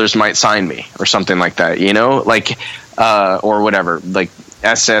Warner Brothers might sign me or something like that, or whatever.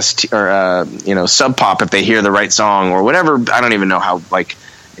 SST or Sub Pop if they hear the right song or whatever. I don't even know how like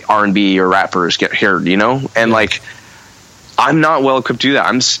R&B or rappers get heard, and like I'm not well equipped to do that.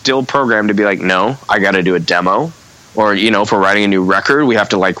 I'm still programmed to be like, no, I got to do a demo, or if we're writing a new record, we have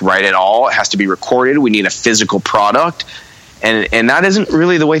to like write it all. It has to be recorded. We need a physical product, and that isn't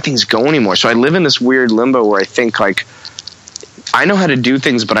really the way things go anymore. So I live in this weird limbo where I think like I know how to do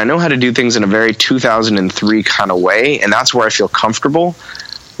things, but I know how to do things in a very 2003 kind of way, and that's where I feel comfortable.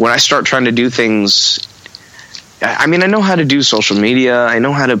 When I start trying to do things, I mean, I know how to do social media. I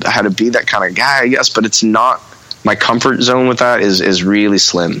know how to be that kind of guy, I guess, but it's not my comfort zone with that is really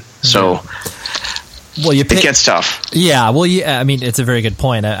slim. So, it gets tough. Yeah, well, yeah, I mean, it's a very good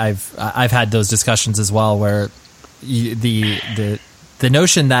point. I've had those discussions as well, where the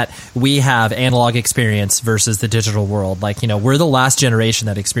notion that we have analog experience versus the digital world, like, we're the last generation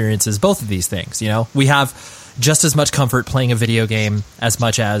that experiences both of these things. We have just as much comfort playing a video game as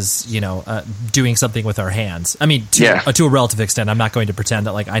much as, doing something with our hands. I mean, to a relative extent. I'm not going to pretend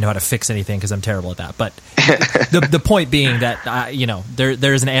that like I know how to fix anything because I'm terrible at that. But the point being that,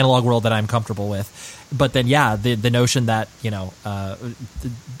 there is an analog world that I'm comfortable with. But then, the notion that,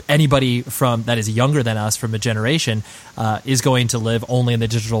 anybody that is younger than us from a generation is going to live only in the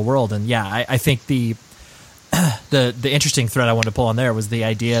digital world. And I think the interesting thread I wanted to pull on there was the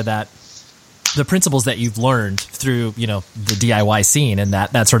idea that the principles that you've learned through, the DIY scene and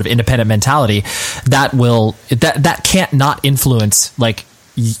that sort of independent mentality that can't not influence like,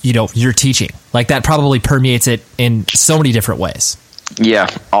 your teaching. Like that probably permeates it in so many different ways.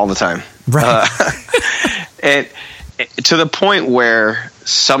 Yeah, all the time. Right. And to the point where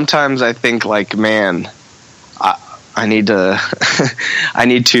sometimes I think like, man, I need to, I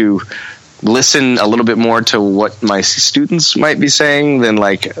need to listen a little bit more to what my students might be saying than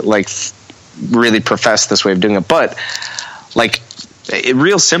like really profess this way of doing it. But like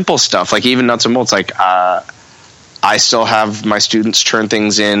real simple stuff, like even nuts and bolts, like, I still have my students turn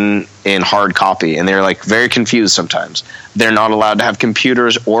things in hard copy, and they're like very confused sometimes. They're not allowed to have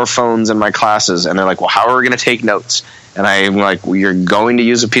computers or phones in my classes, and they're like, well, how are we going to take notes? And I'm like, well, you're going to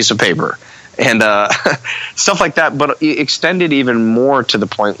use a piece of paper and stuff like that. But extended even more to the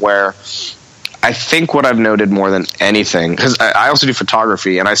point where I think what I've noted more than anything, because I also do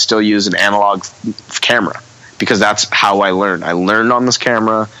photography and I still use an analog camera because that's how I learned. I learned on this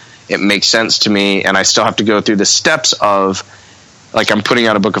camera. It makes sense to me, and I still have to go through the steps of, like, I'm putting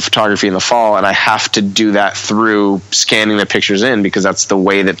out a book of photography in the fall, and I have to do that through scanning the pictures in because that's the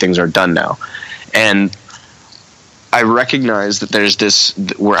way that things are done now. And I recognize that there's this,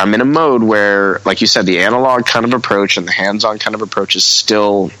 where I'm in a mode where, like you said, the analog kind of approach and the hands-on kind of approach is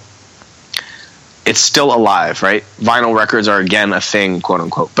still, it's still alive, right? Vinyl records are, again, a thing, quote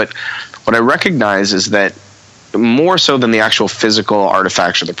unquote. But what I recognize is that more so than the actual physical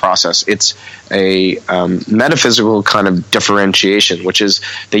artifacts or the process, it's a metaphysical kind of differentiation, which is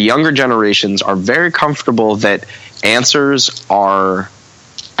the younger generations are very comfortable that answers are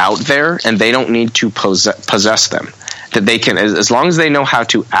out there and they don't need to possess them. That they can, as long as they know how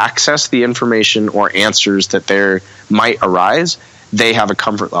to access the information or answers that there might arise, they have a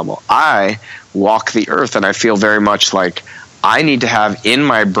comfort level. I walk the earth and I feel very much like I need to have in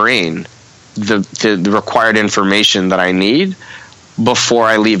my brain the required information that I need before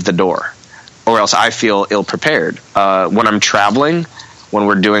I leave the door, or else I feel ill prepared. When I'm traveling, when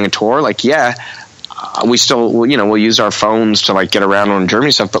we're doing a tour, like, we still, we'll use our phones to like get around on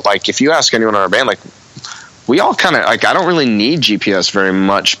Germany stuff. But like, if you ask anyone in our band, like, we all kind of like, I don't really need GPS very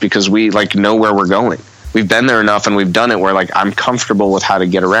much because we like know where we're going. We've been there enough and we've done it where like I'm comfortable with how to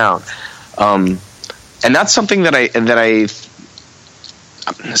get around. And that's something that I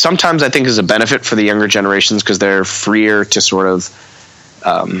sometimes I think is a benefit for the younger generations because they're freer to sort of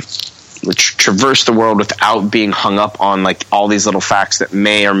traverse the world without being hung up on like all these little facts that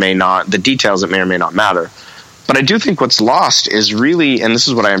may or may not, the details that may or may not matter. But I do think what's lost is really, and this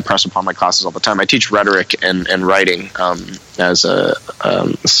is what I impress upon my classes all the time. I teach rhetoric and writing as a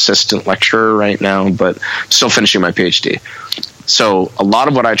assistant lecturer right now, but still finishing my PhD. So a lot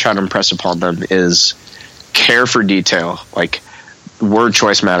of what I try to impress upon them is care for detail, like word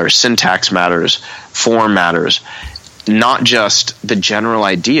choice matters, syntax matters, form matters, not just the general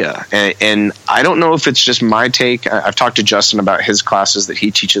idea. And I don't know if it's just my take. I've talked to Justin about his classes that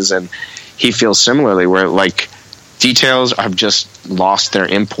he teaches, and he feels similarly, where like details have just lost their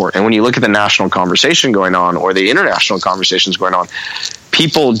import. And when you look at the national conversation going on or the international conversations going on,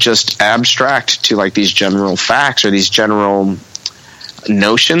 people just abstract to like these general facts or these general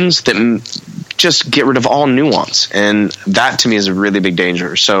notions that just get rid of all nuance. And that to me is a really big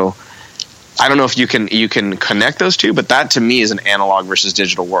danger. So I don't know if you can connect those two, but that to me is an analog versus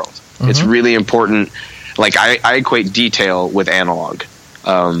digital world. Mm-hmm. It's really important. Like I equate detail with analog,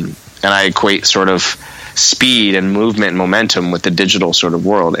 and I equate sort of speed and movement and momentum with the digital sort of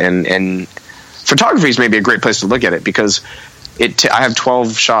world. And photography is maybe a great place to look at it, because I have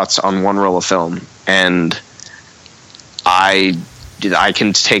 12 shots on one roll of film, and I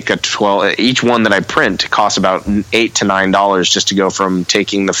can take each one that I print costs about $8 to $9 just to go from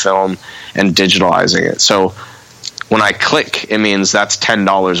taking the film and digitalizing it. So when I click, it means that's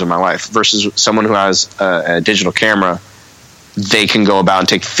 $10 of my life, versus someone who has a digital camera. They can go about and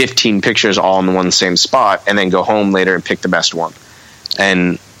take 15 pictures all in one same spot and then go home later and pick the best one.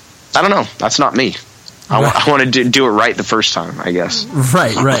 And I don't know. That's not me. I want to do it right the first time, I guess.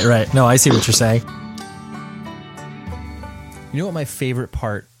 Right. No, I see what you're saying. You know what my favorite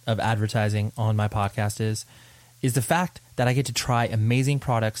part of advertising on my podcast is the fact that I get to try amazing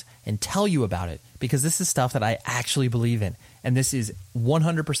products and tell you about it, because this is stuff that I actually believe in. And this is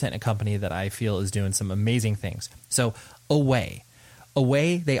 100% a company that I feel is doing some amazing things. So Away,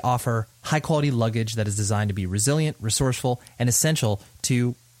 they offer high-quality luggage that is designed to be resilient, resourceful, and essential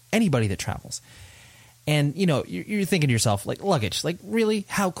to anybody that travels. And, you know, you're thinking to yourself, like, luggage, like, really?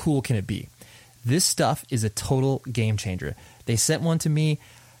 How cool can it be? This stuff is a total game changer. They sent one to me.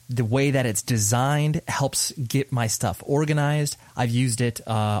 The way that it's designed helps get my stuff organized. I've used it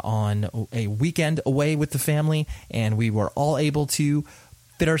on a weekend away with the family, and we were all able to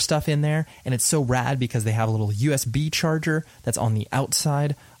fit our stuff in there. And it's so rad because they have a little USB charger that's on the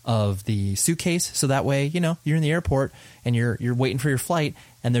outside of the suitcase. So that way, you know, you're in the airport and you're waiting for your flight,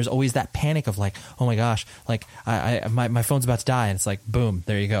 and there's always that panic of like, oh my gosh, like my phone's about to die, and it's like, boom,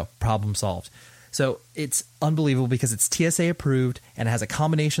 there you go, problem solved. So it's unbelievable because it's TSA approved and it has a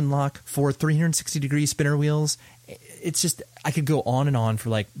combination lock for 360-degree spinner wheels. It's just, I could go on and on for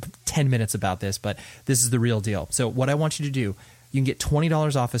like 10 minutes about this, but this is the real deal. So what I want you to do, you can get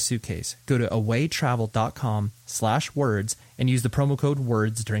 $20 off a suitcase. Go to awaytravel.com/words and use the promo code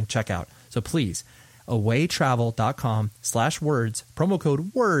WORDS during checkout. So please, awaytravel.com/words, promo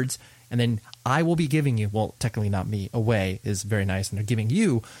code WORDS, and then I will be giving you, well, technically not me, Away is very nice, and they're giving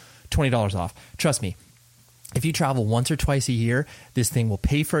you $20 off. Trust me, if you travel once or twice a year, this thing will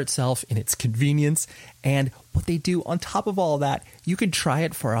pay for itself in its convenience. And what they do on top of all of that, you can try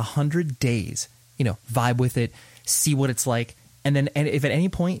it for 100 days, you know, vibe with it, see what it's like. And if at any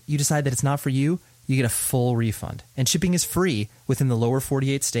point you decide that it's not for you, you get a full refund. And shipping is free within the lower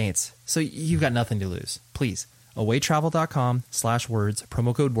 48 states. So you've got nothing to lose. Please, awaytravel.com/words,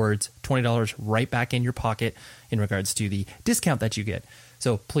 promo code WORDS, $20 right back in your pocket in regards to the discount that you get.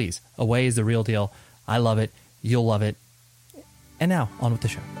 So please, Away is the real deal. I love it. You'll love it. And now, on with the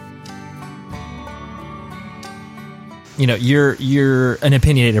show. You know, you're an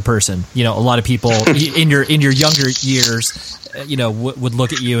opinionated person. You know, a lot of people in your younger years, you know, would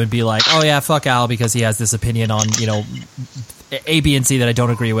look at you and be like, oh yeah, fuck Al because he has this opinion on, you know, A, B, and C that I don't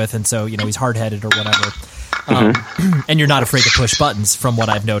agree with, and so, you know, he's hard-headed or whatever. And you're not afraid to push buttons, from what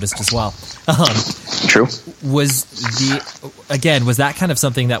I've noticed as well. True. Was that kind of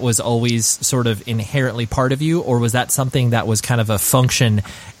something that was always sort of inherently part of you, or was that something that was kind of a function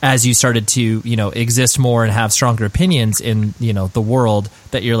as you started to, you know, exist more and have stronger opinions in, you know, the world,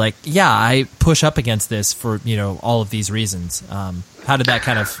 that you're like, yeah, I push up against this for, you know, all of these reasons? How did that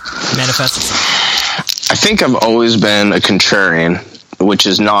kind of manifest itself? I think I've always been a contrarian, which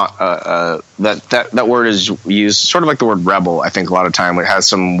is not that word is used sort of like the word rebel. I think a lot of time it has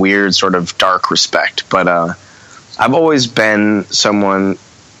some weird sort of dark respect, but I've always been someone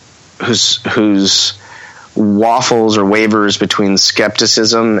whose waffles or wavers between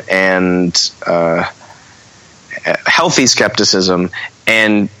skepticism and healthy skepticism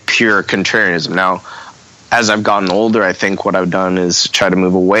and pure contrarianism. Now, as I've gotten older, I think what I've done is try to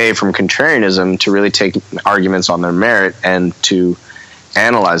move away from contrarianism to really take arguments on their merit and to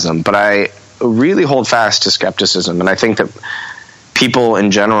analyze them. But I really hold fast to skepticism, and I think that people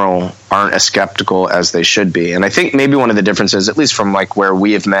in general aren't as skeptical as they should be. And I think maybe one of the differences, at least from like where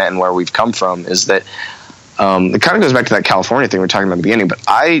we have met and where we've come from, is that it kind of goes back to that California thing we were talking about at the beginning, but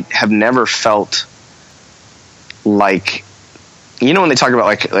I have never felt like, you know, when they talk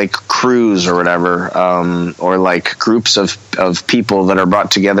about like crews or whatever, or like groups of people that are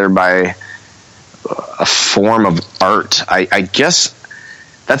brought together by a form of art, I guess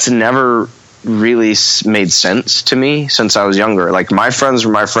that's never really made sense to me since I was younger. Like, my friends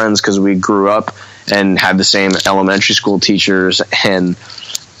were my friends because we grew up and had the same elementary school teachers and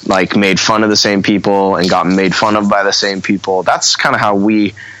like made fun of the same people and got made fun of by the same people. That's kind of how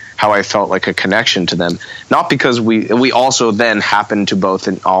how I felt like a connection to them. Not because we also then happen to both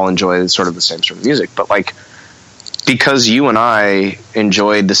and all enjoy sort of the same sort of music, but like because you and I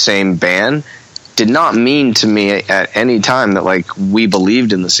enjoyed the same band did not mean to me at any time that like we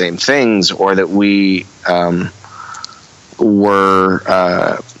believed in the same things or that we were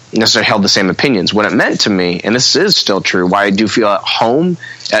necessarily held the same opinions. What it meant to me, and this is still true, why I do feel at home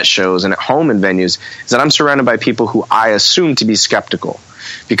at shows and at home in venues, is that I'm surrounded by people who I assume to be skeptical,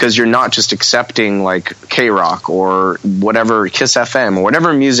 because you're not just accepting like K-Rock or whatever, Kiss FM or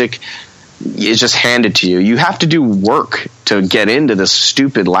whatever music is just handed to you. You have to do work to get into this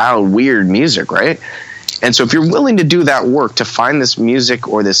stupid, loud, weird music, right? And so if you're willing to do that work to find this music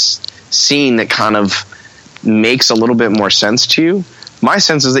or this scene that kind of makes a little bit more sense to you, my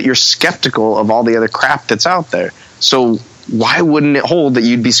sense is that you're skeptical of all the other crap that's out there. So why wouldn't it hold that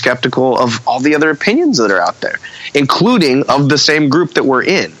you'd be skeptical of all the other opinions that are out there, including of the same group that we're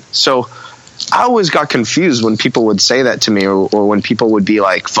in? So I always got confused when people would say that to me, or when people would be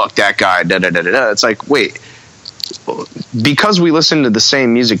like, fuck that guy, da da da da da. It's like, wait, because we listen to the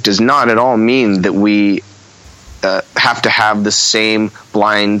same music does not at all mean that we have to have the same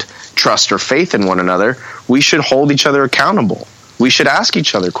blind trust or faith in one another. We should hold each other accountable. We should ask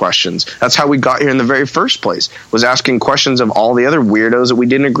each other questions. That's how we got here in the very first place, was asking questions of all the other weirdos that we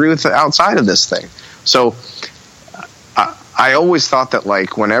didn't agree with outside of this thing. So I always thought that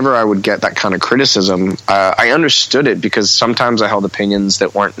like whenever I would get that kind of criticism, I understood it, because sometimes I held opinions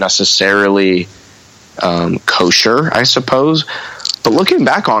that weren't necessarily kosher, I suppose. But looking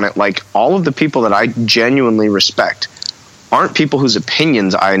back on it, like all of the people that I genuinely respect aren't people whose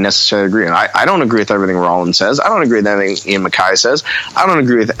opinions I necessarily agree on. I don't agree with everything Rollins says. I don't agree with everything Ian MacKaye says. I don't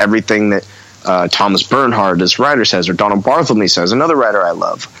agree with everything that Thomas Bernhard, this writer, says, or Donald Barthelme says, another writer I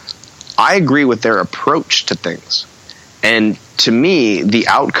love. I agree with their approach to things. And to me, the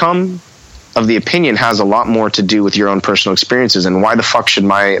outcome of the opinion has a lot more to do with your own personal experiences. And why the fuck should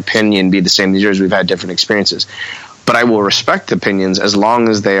my opinion be the same as yours? We've had different experiences. But I will respect opinions as long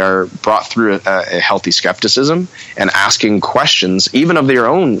as they are brought through a healthy skepticism and asking questions, even of their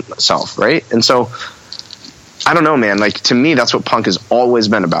own self, right? And so, I don't know, man. Like, to me, that's what punk has always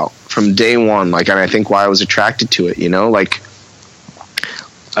been about from day one. Like, and I think why I was attracted to it, you know? Like,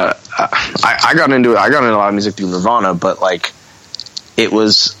 I got into a lot of music through Nirvana, but, like, it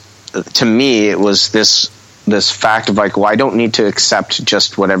was, to me, it was this fact of like, well, I don't need to accept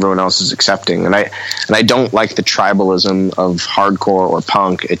just what everyone else is accepting, and I don't like the tribalism of hardcore or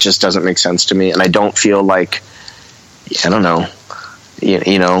punk. It just doesn't make sense to me, and I don't feel like, I don't know,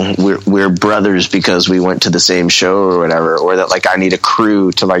 you know, we're brothers because we went to the same show or whatever, or that like I need a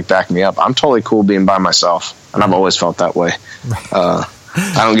crew to like back me up. I'm totally cool being by myself, and I've always felt that way. I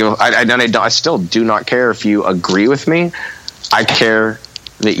still do not care if you agree with me. I care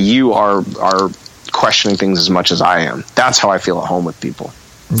that you are questioning things as much as I am. That's how I feel at home with people.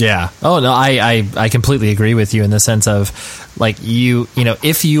 Yeah. Oh no, I completely agree with you in the sense of like you know,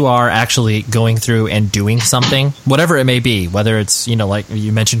 if you are actually going through and doing something, whatever it may be, whether it's, you know, like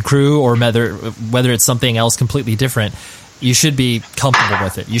you mentioned crew, or whether it's something else completely different, you should be comfortable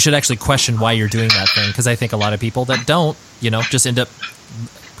with it. You should actually question why you're doing that thing, because I think a lot of people that don't, you know, just end up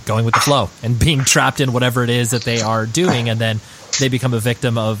going with the flow and being trapped in whatever it is that they are doing, and then they become a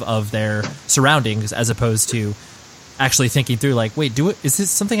victim of their surroundings, as opposed to actually thinking through, like, wait, is this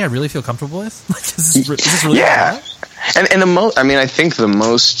something I really feel comfortable with? Like, is this really yeah. And I think the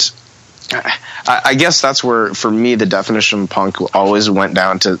most, I guess that's where, for me, the definition of punk always went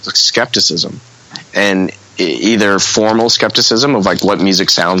down to skepticism, and either formal skepticism of like what music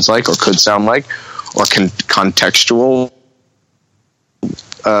sounds like or could sound like, or contextual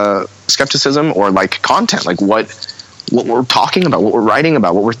skepticism, or like content, like what we're talking about, what we're writing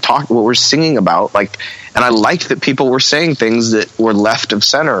about, what we're singing about. Like, and I liked that people were saying things that were left of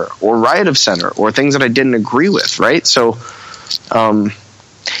center or right of center, or things that I didn't agree with. Right. So,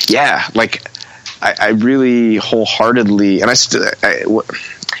 yeah, like I really wholeheartedly, and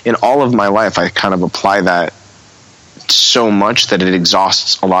in all of my life, I kind of apply that so much that it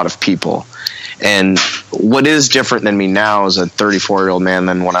exhausts a lot of people. And what is different than me now as a 34-year-old man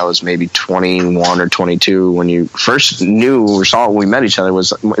than when I was maybe 21 or 22, when you first knew or saw when we met each other,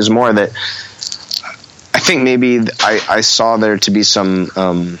 is more that I think maybe I saw there to be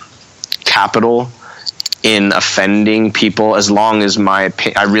some capital in offending people, as long as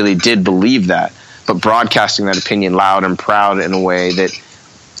I really did believe that, but broadcasting that opinion loud and proud in a way that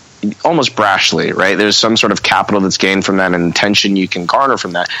almost brashly, right? There's some sort of capital that's gained from that, and attention you can garner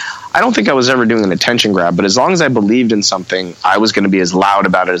from that. I don't think I was ever doing an attention grab, but as long as I believed in something, I was going to be as loud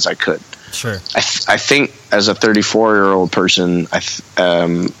about it as I could. Sure. I think as a 34-year-old person,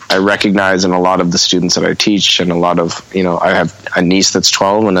 I recognize in a lot of the students that I teach, and a lot of, I have a niece that's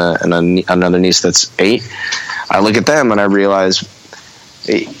 12 and another niece that's 8. I look at them and I realize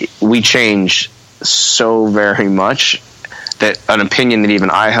we change so very much that an opinion that even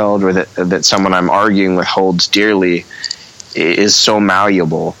I held, or that someone I'm arguing with holds dearly, is so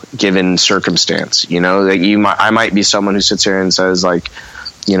malleable given circumstance. That I might be someone who sits here and says, like,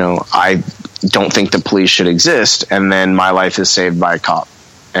 I don't think the police should exist, and then my life is saved by a cop,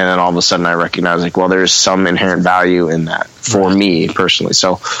 and then all of a sudden I recognize, like, well, there's some inherent value in that for me personally.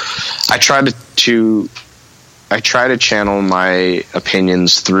 So I try to channel my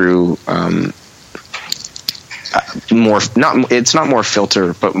opinions through it's not more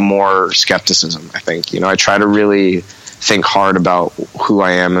filter, but more skepticism. I think, I try to really think hard about who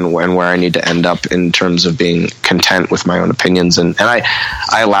I am and where I need to end up in terms of being content with my own opinions. And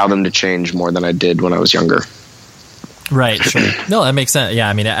I allow them to change more than I did when I was younger. Right. Sure. No, that makes sense. Yeah.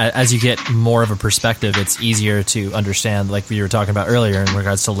 I mean, as you get more of a perspective, it's easier to understand, like we were talking about earlier in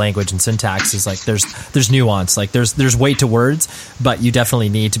regards to language and syntax, is like, there's nuance, like there's weight to words, but you definitely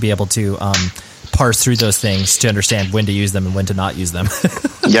need to be able to, parse through those things to understand when to use them and when to not use them.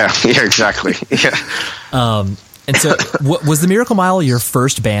 Yeah, exactly. Yeah. And so was the Miracle Mile your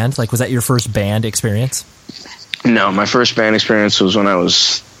first band? Like, was that your first band experience? No, my first band experience was when I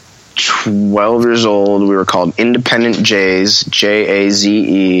was 12 years old. We were called Independent Jays,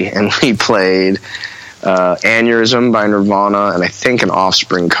 Jaze, and we played Aneurysm by Nirvana, and I think an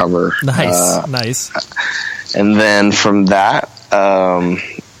Offspring cover. Nice. And then from that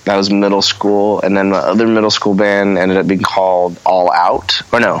was middle school, and then my other middle school band ended up being called All Out.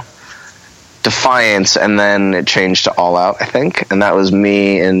 Or no, Defiance, and then it changed to All Out, I think. And that was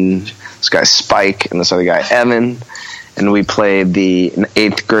me and this guy Spike and this other guy Evan, and we played the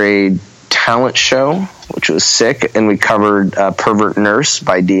 8th grade talent show, which was sick, and we covered Pervert Nurse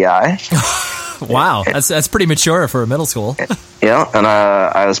by D.I. Wow, that's pretty mature for a middle school. Yeah, and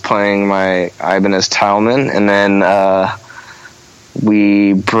I was playing my Ibanez Talman, and then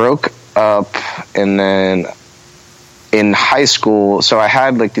we broke up, and then in high school, so I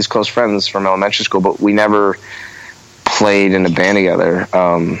had like these close friends from elementary school, but we never played in a band together.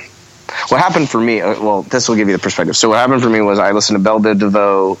 What happened for me, this will give you the perspective. So what happened for me was I listened to Belle Biv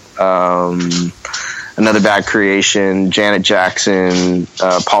DeVoe, Another Bad Creation, Janet Jackson,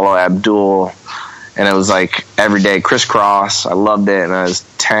 Paula Abdul, and it was like every day Crisscross. I loved it, and I was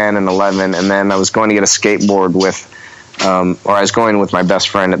 10 and 11, and then I was going to get a skateboard with I was going with my best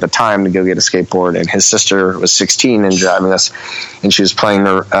friend at the time to go get a skateboard, and his sister was 16 and driving us, and she was playing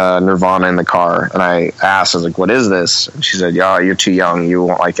Nirvana in the car, and I asked, I was like, what is this? And she said, yeah, you're too young, you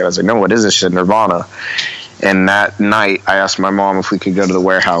won't like it. I was like, no, what is this? She said, Nirvana. And that night I asked my mom if we could go to the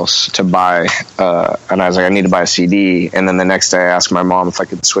warehouse to buy, and I was like, I need to buy a CD. And then the next day I asked my mom if I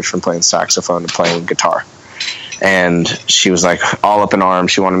could switch from playing saxophone to playing guitar. And she was like all up in arms.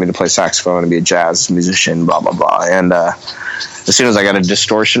 She wanted me to play saxophone and be a jazz musician, blah, blah, blah. And as soon as I got a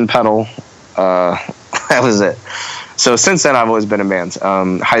distortion pedal, that was it. So since then, I've always been in bands.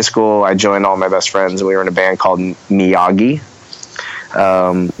 High school, I joined all my best friends. We were in a band called Miyagi,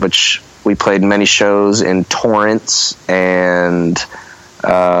 which we played many shows in Torrance and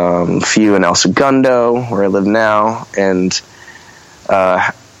a few in El Segundo, where I live now. And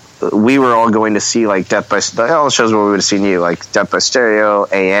we were all going to see like Death by all the shows where we would have seen you, like Death by Stereo,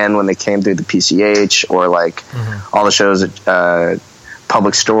 AN when they came through the PCH, or like all the shows at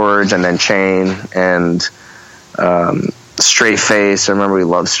Public Storage, and then Chain, and Straight Face. I remember we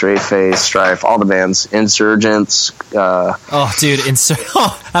loved Straight Face, Strife, all the bands, Insurgents. Oh, dude,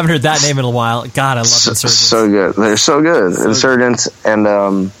 I haven't heard that name in a while. God, I love Insurgents. So good. They're so good. Insurgents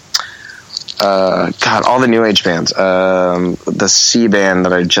and God, all the new age bands. The C band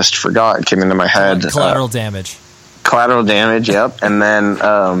that I just forgot came into my head. Collateral Damage. Collateral Damage, yep. And then,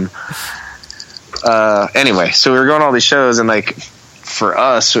 anyway, so we were going to all these shows, and like for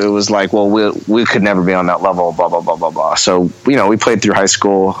us, it was like, well, we could never be on that level, blah, blah, blah, blah, blah. So, we played through high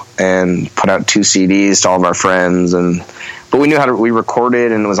school and put out 2 CDs to all of our friends, but we knew we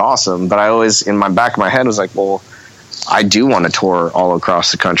recorded, and it was awesome. But I always, in my back of my head, was like, well, I do want to tour all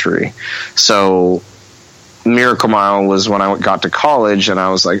across the country. So Miracle Mile was when I got to college, and I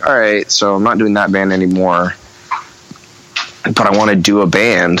was like, all right, so I'm not doing that band anymore, but I want to do a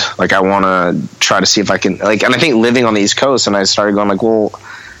band. Like, I want to try to see if I can, like, and I think living on the East Coast, and I started going like, well,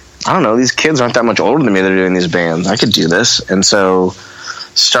 I don't know, these kids aren't that much older than me that are doing these bands. I could do this. And so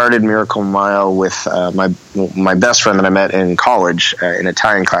started Miracle Mile with my best friend that I met in college in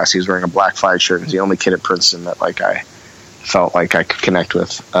Italian class. He was wearing a Black Flag shirt. He's the only kid at Princeton that like I felt like I could connect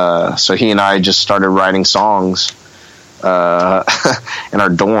with. So he and I just started writing songs in our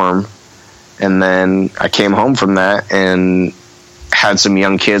dorm, and then I came home from that and had some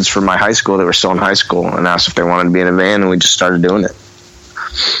young kids from my high school that were still in high school and asked if they wanted to be in a band, and we just started doing it.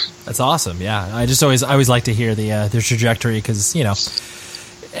 That's awesome. Yeah, I always like to hear the trajectory, because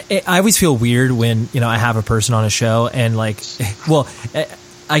I always feel weird when I have a person on a show and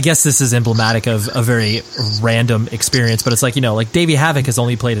I guess this is emblematic of a very random experience, but it's like Davey Havok has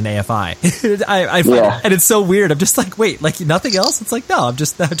only played in AFI. I find it, and it's so weird. I'm just like, wait, like nothing else? It's like, no, I've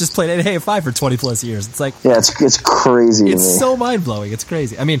just played in AFI for 20 plus years. It's like, yeah, it's crazy. It's so mind blowing. It's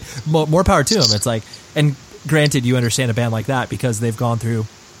crazy. I mean, more power to them. It's like, and granted, you understand a band like that because they've gone through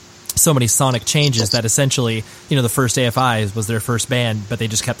so many sonic changes that essentially, the first AFI was their first band, but they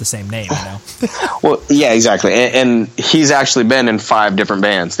just kept the same name, Well, yeah, exactly. And he's actually been in 5 different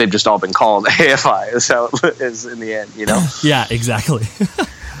bands. They've just all been called AFI. Is how it is in the end, Yeah, exactly.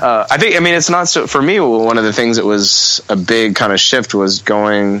 I think, it's not so, for me, one of the things that was a big kind of shift was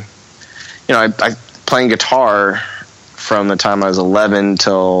going, I playing guitar from the time I was 11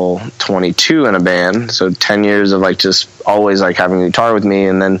 till 22 in a band. So 10 years of just always having a guitar with me.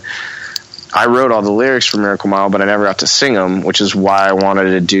 And then I wrote all the lyrics for Miracle Mile, but I never got to sing them, which is why I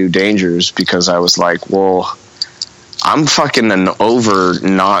wanted to do Dangers, because I was like, well, I'm fucking over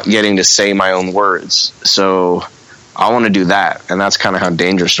not getting to say my own words. So I want to do that. And that's kind of how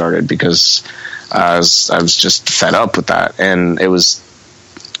Danger started, because I was just fed up with that. And it was,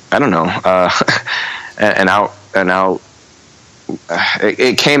 I don't know,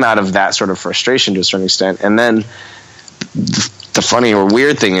 it came out of that sort of frustration to a certain extent. And then the funny or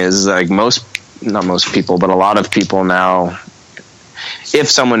weird thing is, not most people, but a lot of people now, if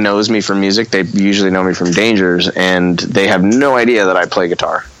someone knows me from music, they usually know me from Dangers, and they have no idea that I play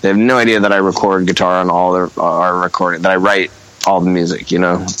guitar. They have no idea that I record guitar on all our recording, that I write all the music,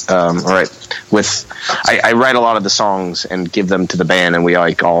 I write a lot of the songs and give them to the band, and we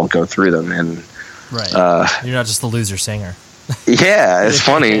all go through them. And right, you're not just the loser singer. Yeah, it's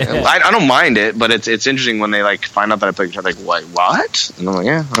funny. I don't mind it, but it's interesting when they find out that I play guitar. Like, what? And I'm like,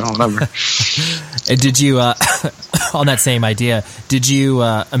 yeah, I don't remember. And did you, on that same idea, did you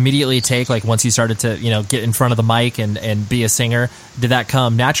immediately take, once you started to get in front of the mic and be a singer, did that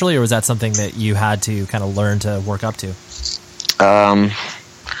come naturally, or was that something that you had to kind of learn to work up to?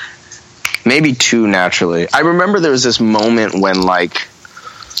 Maybe too naturally. I remember there was this moment when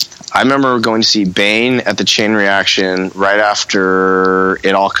I remember going to see Bane at the Chain Reaction right after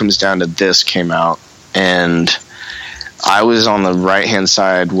It All Comes Down to This came out, and I was on the right-hand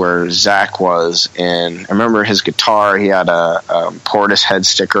side where Zach was, and I remember his guitar, he had a Portishead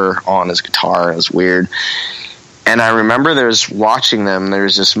sticker on his guitar. It was weird. And I remember watching them,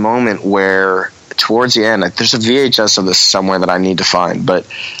 there's this moment where towards the end, there's a VHS of this somewhere that I need to find, but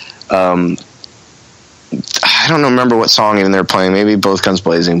I don't remember what song even they were playing, maybe Both Guns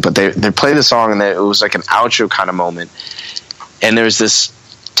Blazing, but they played the song, and it was like an outro kind of moment. And there's this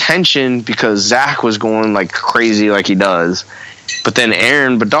tension because Zach was going crazy like he does, but then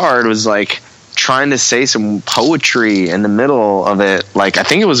Aaron Bedard was trying to say some poetry in the middle of it. I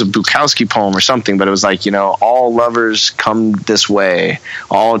think it was a Bukowski poem or something, but it was all lovers come this way,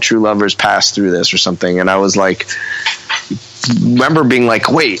 all true lovers pass through this or something. And I was remember being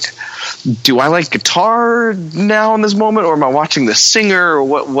wait, do I like guitar now in this moment, or am I watching the singer, or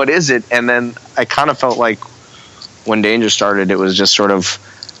what is it? And then I kind of felt when Danger started, it was just sort of,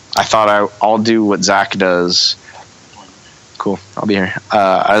 I thought I'll do what Zach does. Cool, I'll be here.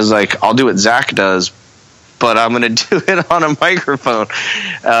 I was I'll do what Zach does, but I'm going to do it on a microphone.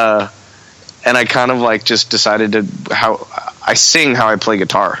 And I kind of just decided how I sing how I play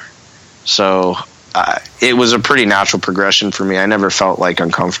guitar. So it was a pretty natural progression for me. I never felt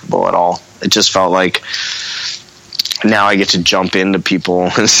uncomfortable at all. It just felt now I get to jump into people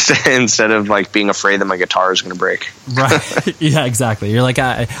instead of being afraid that my guitar is going to break. Right. Yeah, exactly. You're I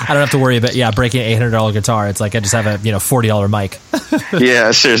don't have to worry about breaking an $800 guitar. It's I just have a $40 mic. Yeah,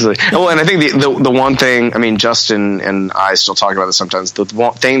 seriously. Well, and I think the one thing, Justin and I still talk about this sometimes. The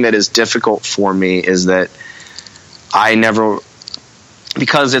one thing that is difficult for me is that I never,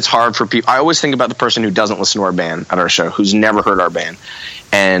 because it's hard for people. I always think about the person who doesn't listen to our band at our show, who's never heard our band,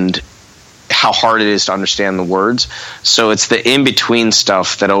 and how hard it is to understand the words. So it's the in-between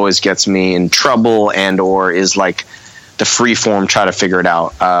stuff that always gets me in trouble, and or is the free form, try to figure it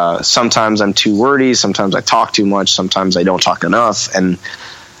out. Sometimes I'm too wordy, sometimes I talk too much, sometimes I don't talk enough, and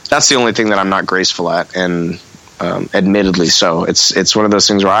that's the only thing that I'm not graceful at, and admittedly so. It's one of those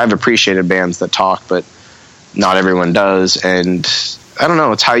things where I've appreciated bands that talk, but not everyone does. And I don't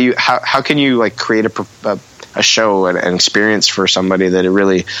know, it's how can you create a show and an experience for somebody that it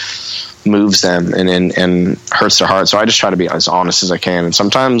really moves them and hurts their heart. So I just try to be as honest as I can, and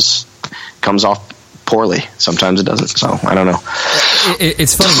sometimes it comes off poorly, sometimes it doesn't. So I don't know.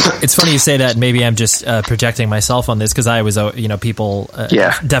 It's funny you say that. Maybe I'm just projecting myself on this, because I was, people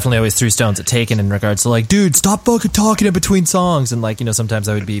definitely always threw stones at Taken in regards to like, dude, stop fucking talking in between songs, and like, sometimes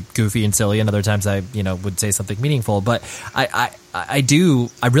I would be goofy and silly, and other times I would say something meaningful. But I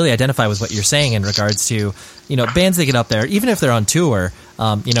really identify with what you're saying in regards to bands that get up there, even if they're on tour,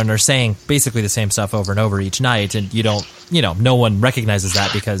 and they're saying basically the same stuff over and over each night, and no one recognizes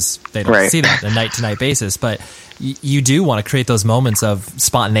that because they don't see that on a night to night basis. But you do want to create those moments of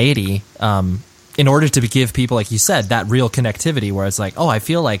spontaneity in order to give people, like you said, that real connectivity where it's like, oh, I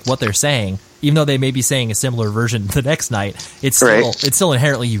feel like what they're saying, even though they may be saying a similar version the next night, it's still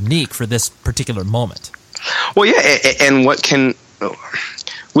inherently unique for this particular moment. Well, yeah, and what can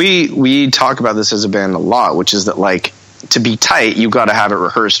we talk about this as a band a lot, which is that like, to be tight, you got to have it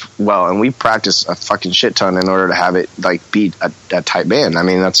rehearsed well, and we practice a fucking shit ton in order to have it like be a tight band. I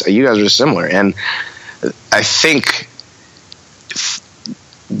mean, that's, you guys are similar, and I think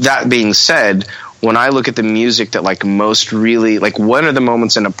that being said, when I look at the music that like most really like, what are the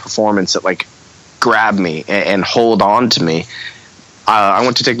moments in a performance that like grab me and hold on to me? I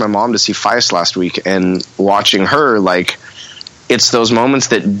went to take my mom to see Feist last week, and watching her, like, it's those moments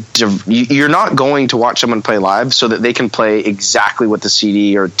that you're not going to watch someone play live so that they can play exactly what the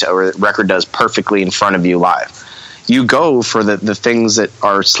CD or record does perfectly in front of you live. You go for the things that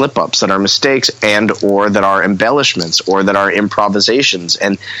are slip-ups, that are mistakes, and or that are embellishments, or that are improvisations,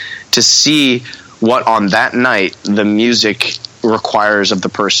 and to see what on that night the music requires of the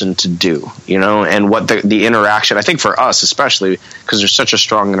person to do, and what the interaction, I think for us especially, because there's such a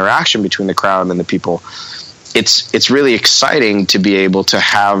strong interaction between the crowd and the people, it's really exciting to be able to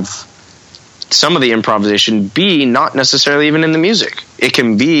have some of the improvisation be not necessarily even in the music. It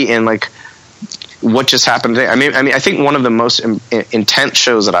can be in like what just happened today. I mean, I think one of the most intense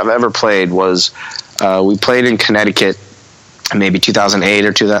shows that I've ever played was we played in Connecticut, maybe 2008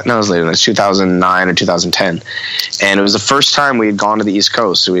 or 2000. No, it was later than that, 2009 or 2010, and it was the first time we had gone to the East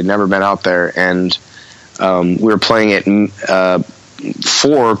Coast, so we had never been out there, and we were playing it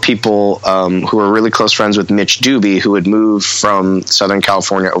for people who were really close friends with Mitch Doobie, who had moved from Southern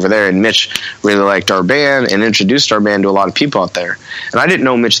California over there, and Mitch really liked our band and introduced our band to a lot of people out there. And I didn't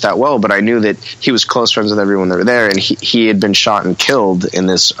know Mitch that well, but I knew that he was close friends with everyone that were there, and he had been shot and killed in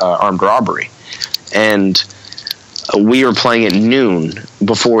this armed robbery. And we were playing at noon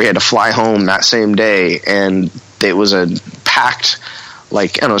before we had to fly home that same day, and it was a packed,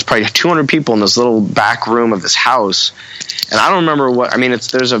 like, I don't know, it was probably 200 people in this little back room of this house. And I don't remember what, I mean,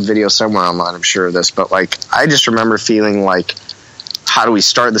 there's a video somewhere online, I'm sure of this, but like, I just remember feeling like, how do we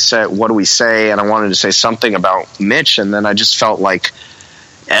start the set? What do we say? And I wanted to say something about Mitch. And then I just felt like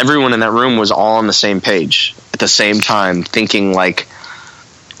everyone in that room was all on the same page at the same time, thinking like,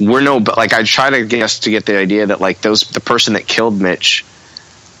 I try to get the idea that like the person that killed Mitch,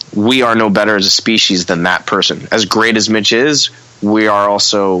 we are no better as a species than that person. As great as Mitch is, we are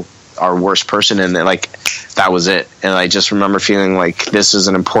also our worst person, and like that was it. And I just remember feeling like this is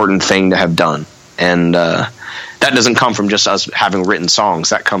an important thing to have done, and that doesn't come from just us having written songs.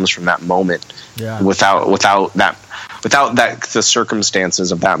 That comes from that moment. Yeah. Without the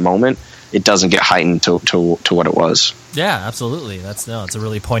circumstances of that moment, it doesn't get heightened to what it was. Yeah, absolutely. It's a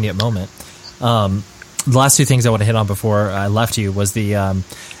really poignant moment. The last two things I want to hit on before I left you was the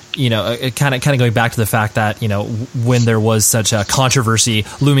kind of going back to the fact that when there was such a controversy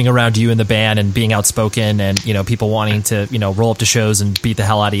looming around you and the band, and being outspoken, and people wanting to roll up to shows and beat the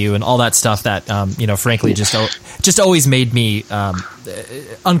hell out of you, and all that stuff that frankly just always made me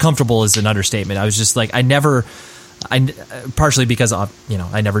uncomfortable is an understatement. I was just like, partially because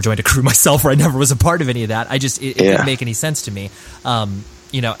I never joined a crew myself, or I never was a part of any of that. It didn't make any sense to me.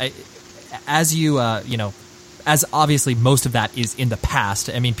 As obviously most of that is in the past.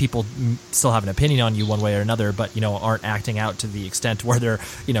 I mean, people still have an opinion on you one way or another, but aren't acting out to the extent where they're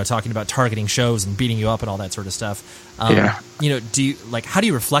talking about targeting shows and beating you up and all that sort of stuff. Do you how do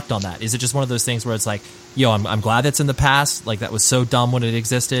you reflect on that? Is it just one of those things where it's like, I'm glad that's in the past, like that was so dumb when it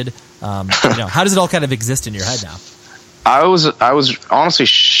existed? How does it all kind of exist in your head now? I was honestly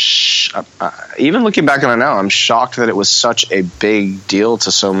even looking back on it now, I'm shocked that it was such a big deal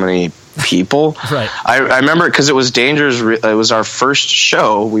to so many people. Right. I remember it because it was dangerous. It was our first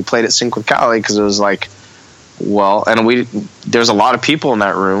show. We played at Sync with Cali because it was like, there's a lot of people in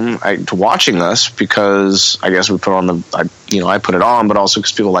that room watching us, because I guess we put on I put it on, but also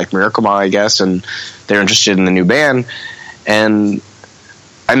because people like Miracle Man, I guess, and they're interested in the new band. And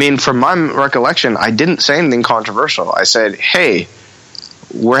I mean, from my recollection, I didn't say anything controversial. I said, hey,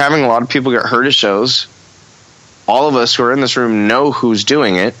 we're having a lot of people get hurt at shows. All of us who are in this room know who's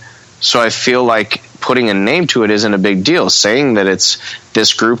doing it. So I feel like putting a name to it isn't a big deal. Saying that it's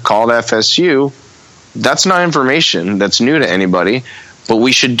this group called FSU, that's not information that's new to anybody, but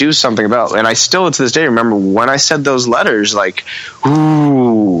we should do something about it. And I still, to this day, remember when I said those letters, like,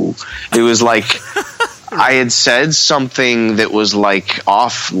 ooh, it was like I had said something that was like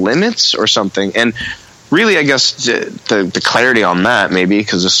off limits or something. And really, I guess the clarity on that, maybe,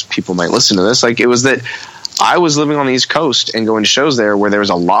 because people might listen to this, like, it was that I was living on the East Coast and going to shows there where there was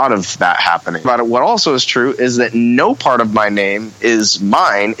a lot of that happening. But what also is true is that no part of my name is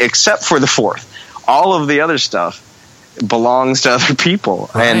mine except for the 4th. All of the other stuff belongs to other people.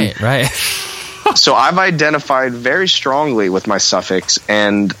 Right. So I've identified very strongly with my suffix,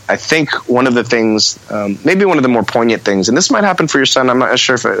 and I think one of the things, maybe one of the more poignant things, and this might happen for your son, I'm not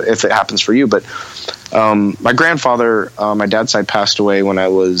sure if it happens for you, but my grandfather, my dad's side, passed away when I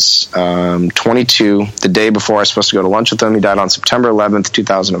was 22, the day before I was supposed to go to lunch with him. He died on September 11th,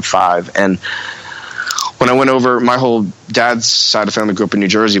 2005, and when I went over, my whole dad's side of the family grew up in New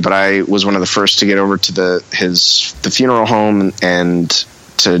Jersey, but I was one of the first to get over to the funeral home and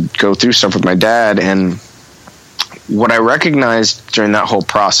to go through stuff with my dad. And what I recognized during that whole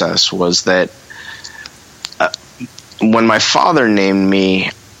process was that when my father named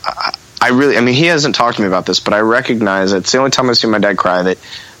me, he hasn't talked to me about this, but I recognize it's the only time I've seen my dad cry, that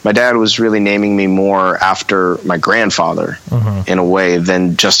my dad was really naming me more after my grandfather in a way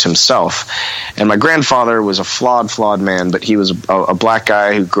than just himself. And my grandfather was a flawed man, but he was a black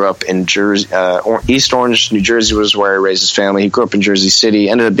guy who grew up in Jersey, East Orange, New Jersey was where he raised his family. He grew up in Jersey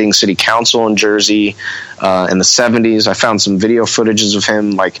City, ended up being city council in Jersey in the 70s. I found some video footages of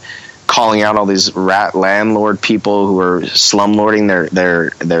him, like, calling out all these rat landlord people who were slumlording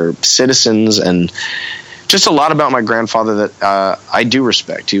their citizens, and just a lot about my grandfather that I do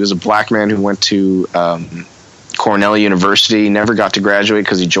respect. He was a black man who went to Cornell University, never got to graduate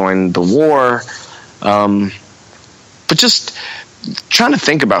because he joined the war. But just trying to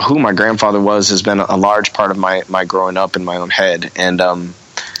think about who my grandfather was has been a large part of my growing up in my own head. And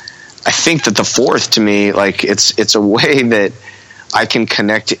I think that the 4th, to me, like, it's a way that I can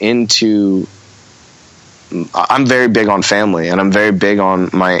connect into. I'm very big on family, and I'm very big on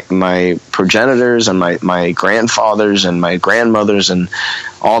my progenitors and my grandfathers and my grandmothers and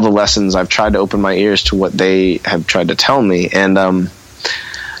all the lessons. I've tried to open my ears to what they have tried to tell me. And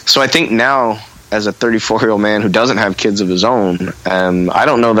so I think now, as a 34-year-old man who doesn't have kids of his own, I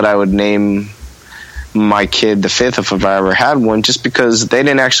don't know that I would name my kid the 5th if I ever had one, just because they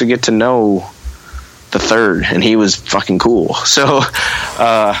didn't actually get to know the 3rd, and he was fucking cool. So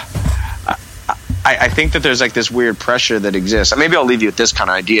I think that there's like this weird pressure that exists. Maybe I'll leave you with this kind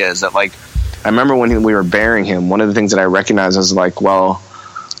of idea, is that, like, I remember when we were burying him, one of the things that I recognized was, like, well,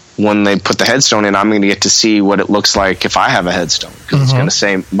 when they put the headstone in, I'm going to get to see what it looks like if I have a headstone, because it's going to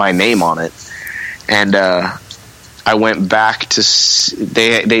say my name on it. And I went back to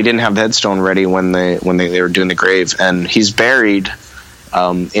they didn't have the headstone ready when they were doing the grave, and he's buried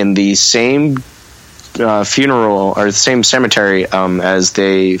in the same funeral, or the same cemetery as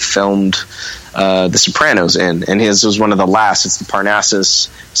they filmed The Sopranos in, and his was one of the last. It's the Parnassus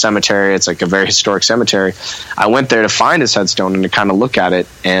Cemetery. It's like a very historic cemetery. I went there to find his headstone and to kind of look at it,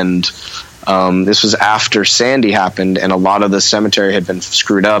 and this was after Sandy happened, and a lot of the cemetery had been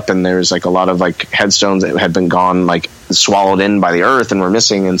screwed up, and there was like a lot of like headstones that had been gone, like swallowed in by the earth, and were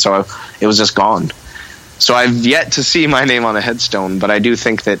missing, and so it was just gone. So I've yet to see my name on a headstone, but I do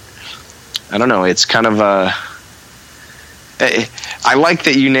think that, I don't know, it's kind of I like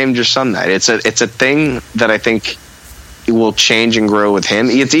that you named your son that. It's a thing that I think it will change and grow with him.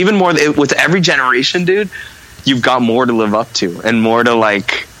 It's even more with every generation, dude. You've got more to live up to, and more to,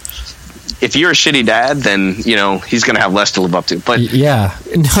 like, if you're a shitty dad, then, you know, he's going to have less to live up to. But yeah,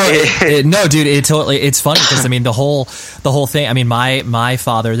 no, dude, it's funny because, I mean, the whole thing, I mean, my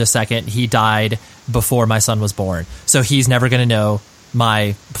father, the second, he died before my son was born. So he's never going to know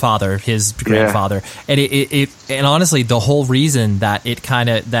my father, his grandfather. And and honestly, the whole reason that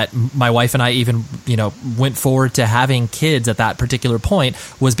that my wife and I even, you know, went forward to having kids at that particular point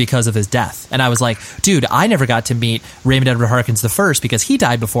was because of his death. And I was like, dude, I never got to meet Raymond Edward Harkins the first because he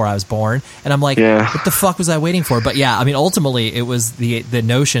died before I was born. And I'm like, what the fuck was I waiting for? But yeah, I mean, ultimately it was the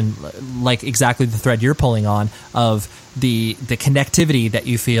notion, like exactly the thread you're pulling on, of the connectivity that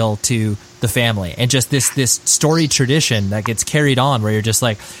you feel to the family, and just this story tradition that gets carried on, where you're just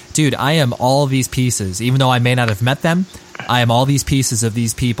like, dude, I am all these pieces, even though I may not have met them. I am all these pieces of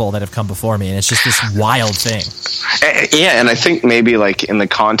these people that have come before me, and it's just this wild thing. Yeah, and I think maybe like in the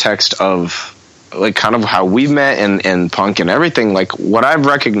context of like kind of how we've met and punk and everything, like what I've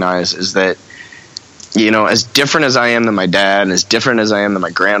recognized is that, you know, as different as I am than my dad and as different as I am than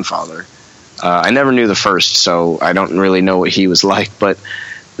my grandfather, I never knew the first, so I don't really know what he was like, but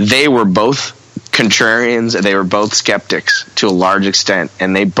they were both contrarians, they were both skeptics to a large extent,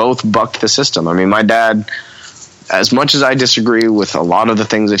 and they both bucked the system. I mean, my dad, as much as I disagree with a lot of the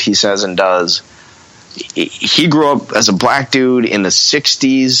things that he says and does, he grew up as a black dude in the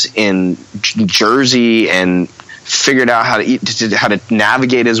 60s in Jersey and figured out how to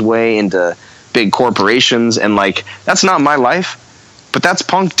navigate his way into big corporations, and like, that's not my life. But that's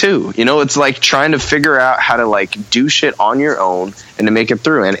punk too. You know, it's like trying to figure out how to like do shit on your own and to make it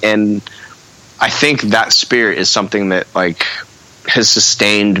through. And I think that spirit is something that like has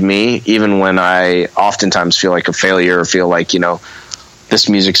sustained me, even when I oftentimes feel like a failure or feel like, you know, this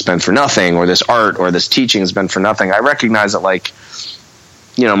music's been for nothing, or this art or this teaching has been for nothing. I recognize that, like,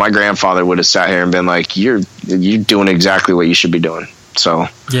 you know, my grandfather would have sat here and been like, you're doing exactly what you should be doing. So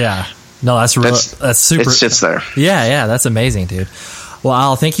yeah, no, that's super. It sits there. Yeah. That's amazing, dude. Well,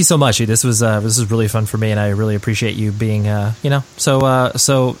 Al, thank you so much. This was really fun for me, and I really appreciate you being,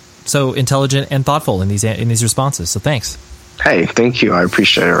 so intelligent and thoughtful in these responses. So thanks. Hey, thank you. I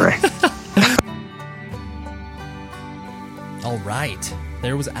appreciate it, Ray. All right,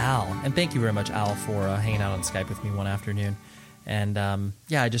 there was Al, and thank you very much, Al, for hanging out on Skype with me one afternoon. And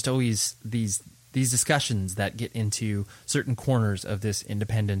I just always these discussions that get into certain corners of this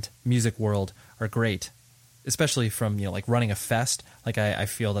independent music world are great. Especially from, you know, like running a fest. Like I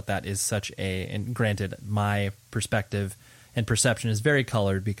feel that is such and granted, my perspective and perception is very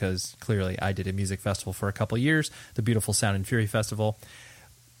colored because clearly I did a music festival for a couple of years, the beautiful Sound and Fury Festival.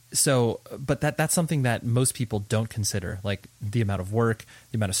 So, but that's something that most people don't consider, like the amount of work,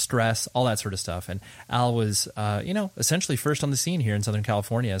 the amount of stress, all that sort of stuff. And Al was, essentially first on the scene here in Southern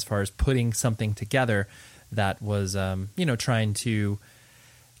California as far as putting something together that was, trying to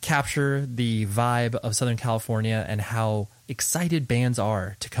capture the vibe of Southern California and how excited bands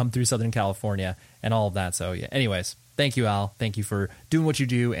are to come through Southern California and all of that. So yeah, anyways, thank you, Al. Thank you for doing what you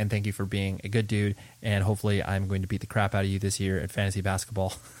do, and thank you for being a good dude. And hopefully I'm going to beat the crap out of you this year at fantasy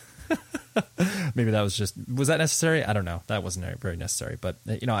basketball. Maybe that was that necessary? I don't know. That wasn't very necessary, but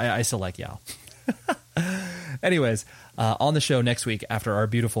you know, I still like Al. Anyways, on the show next week after our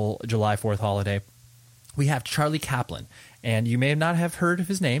beautiful July 4th holiday, we have Charlie Kaplan. And you may not have heard of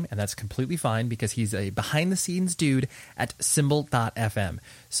his name, and that's completely fine because he's a behind-the-scenes dude at Symbol.fm.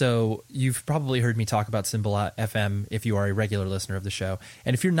 So you've probably heard me talk about Symbol.fm if you are a regular listener of the show.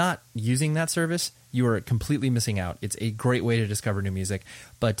 And if you're not using that service, you are completely missing out. It's a great way to discover new music.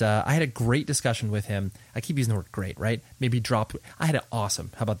 But I had a great discussion with him. I keep using the word great, right? Maybe drop. I had an awesome.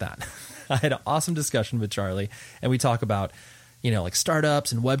 How about that? I had an awesome discussion with Charlie, and we talk about, you know, like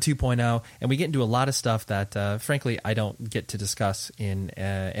startups and Web 2.0, and we get into a lot of stuff that, frankly, I don't get to discuss in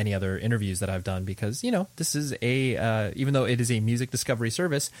any other interviews that I've done because, you know, this is even though it is a music discovery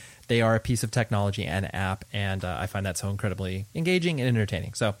service, they are a piece of technology and app, and I find that so incredibly engaging and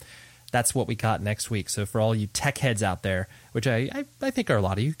entertaining. So that's what we got next week. So for all you tech heads out there, which I think are a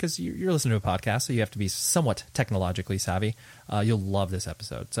lot of you because you're listening to a podcast, so you have to be somewhat technologically savvy, you'll love this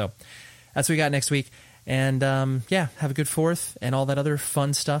episode. So that's what we got next week. And, have a good 4th and all that other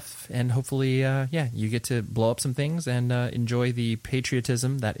fun stuff. And hopefully, you get to blow up some things and enjoy the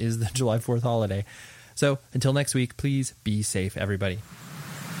patriotism that is the July 4th holiday. So until next week, please be safe, everybody.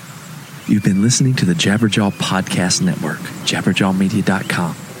 You've been listening to the Jabberjaw Podcast Network,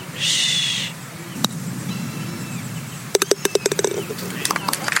 jabberjawmedia.com. Shh.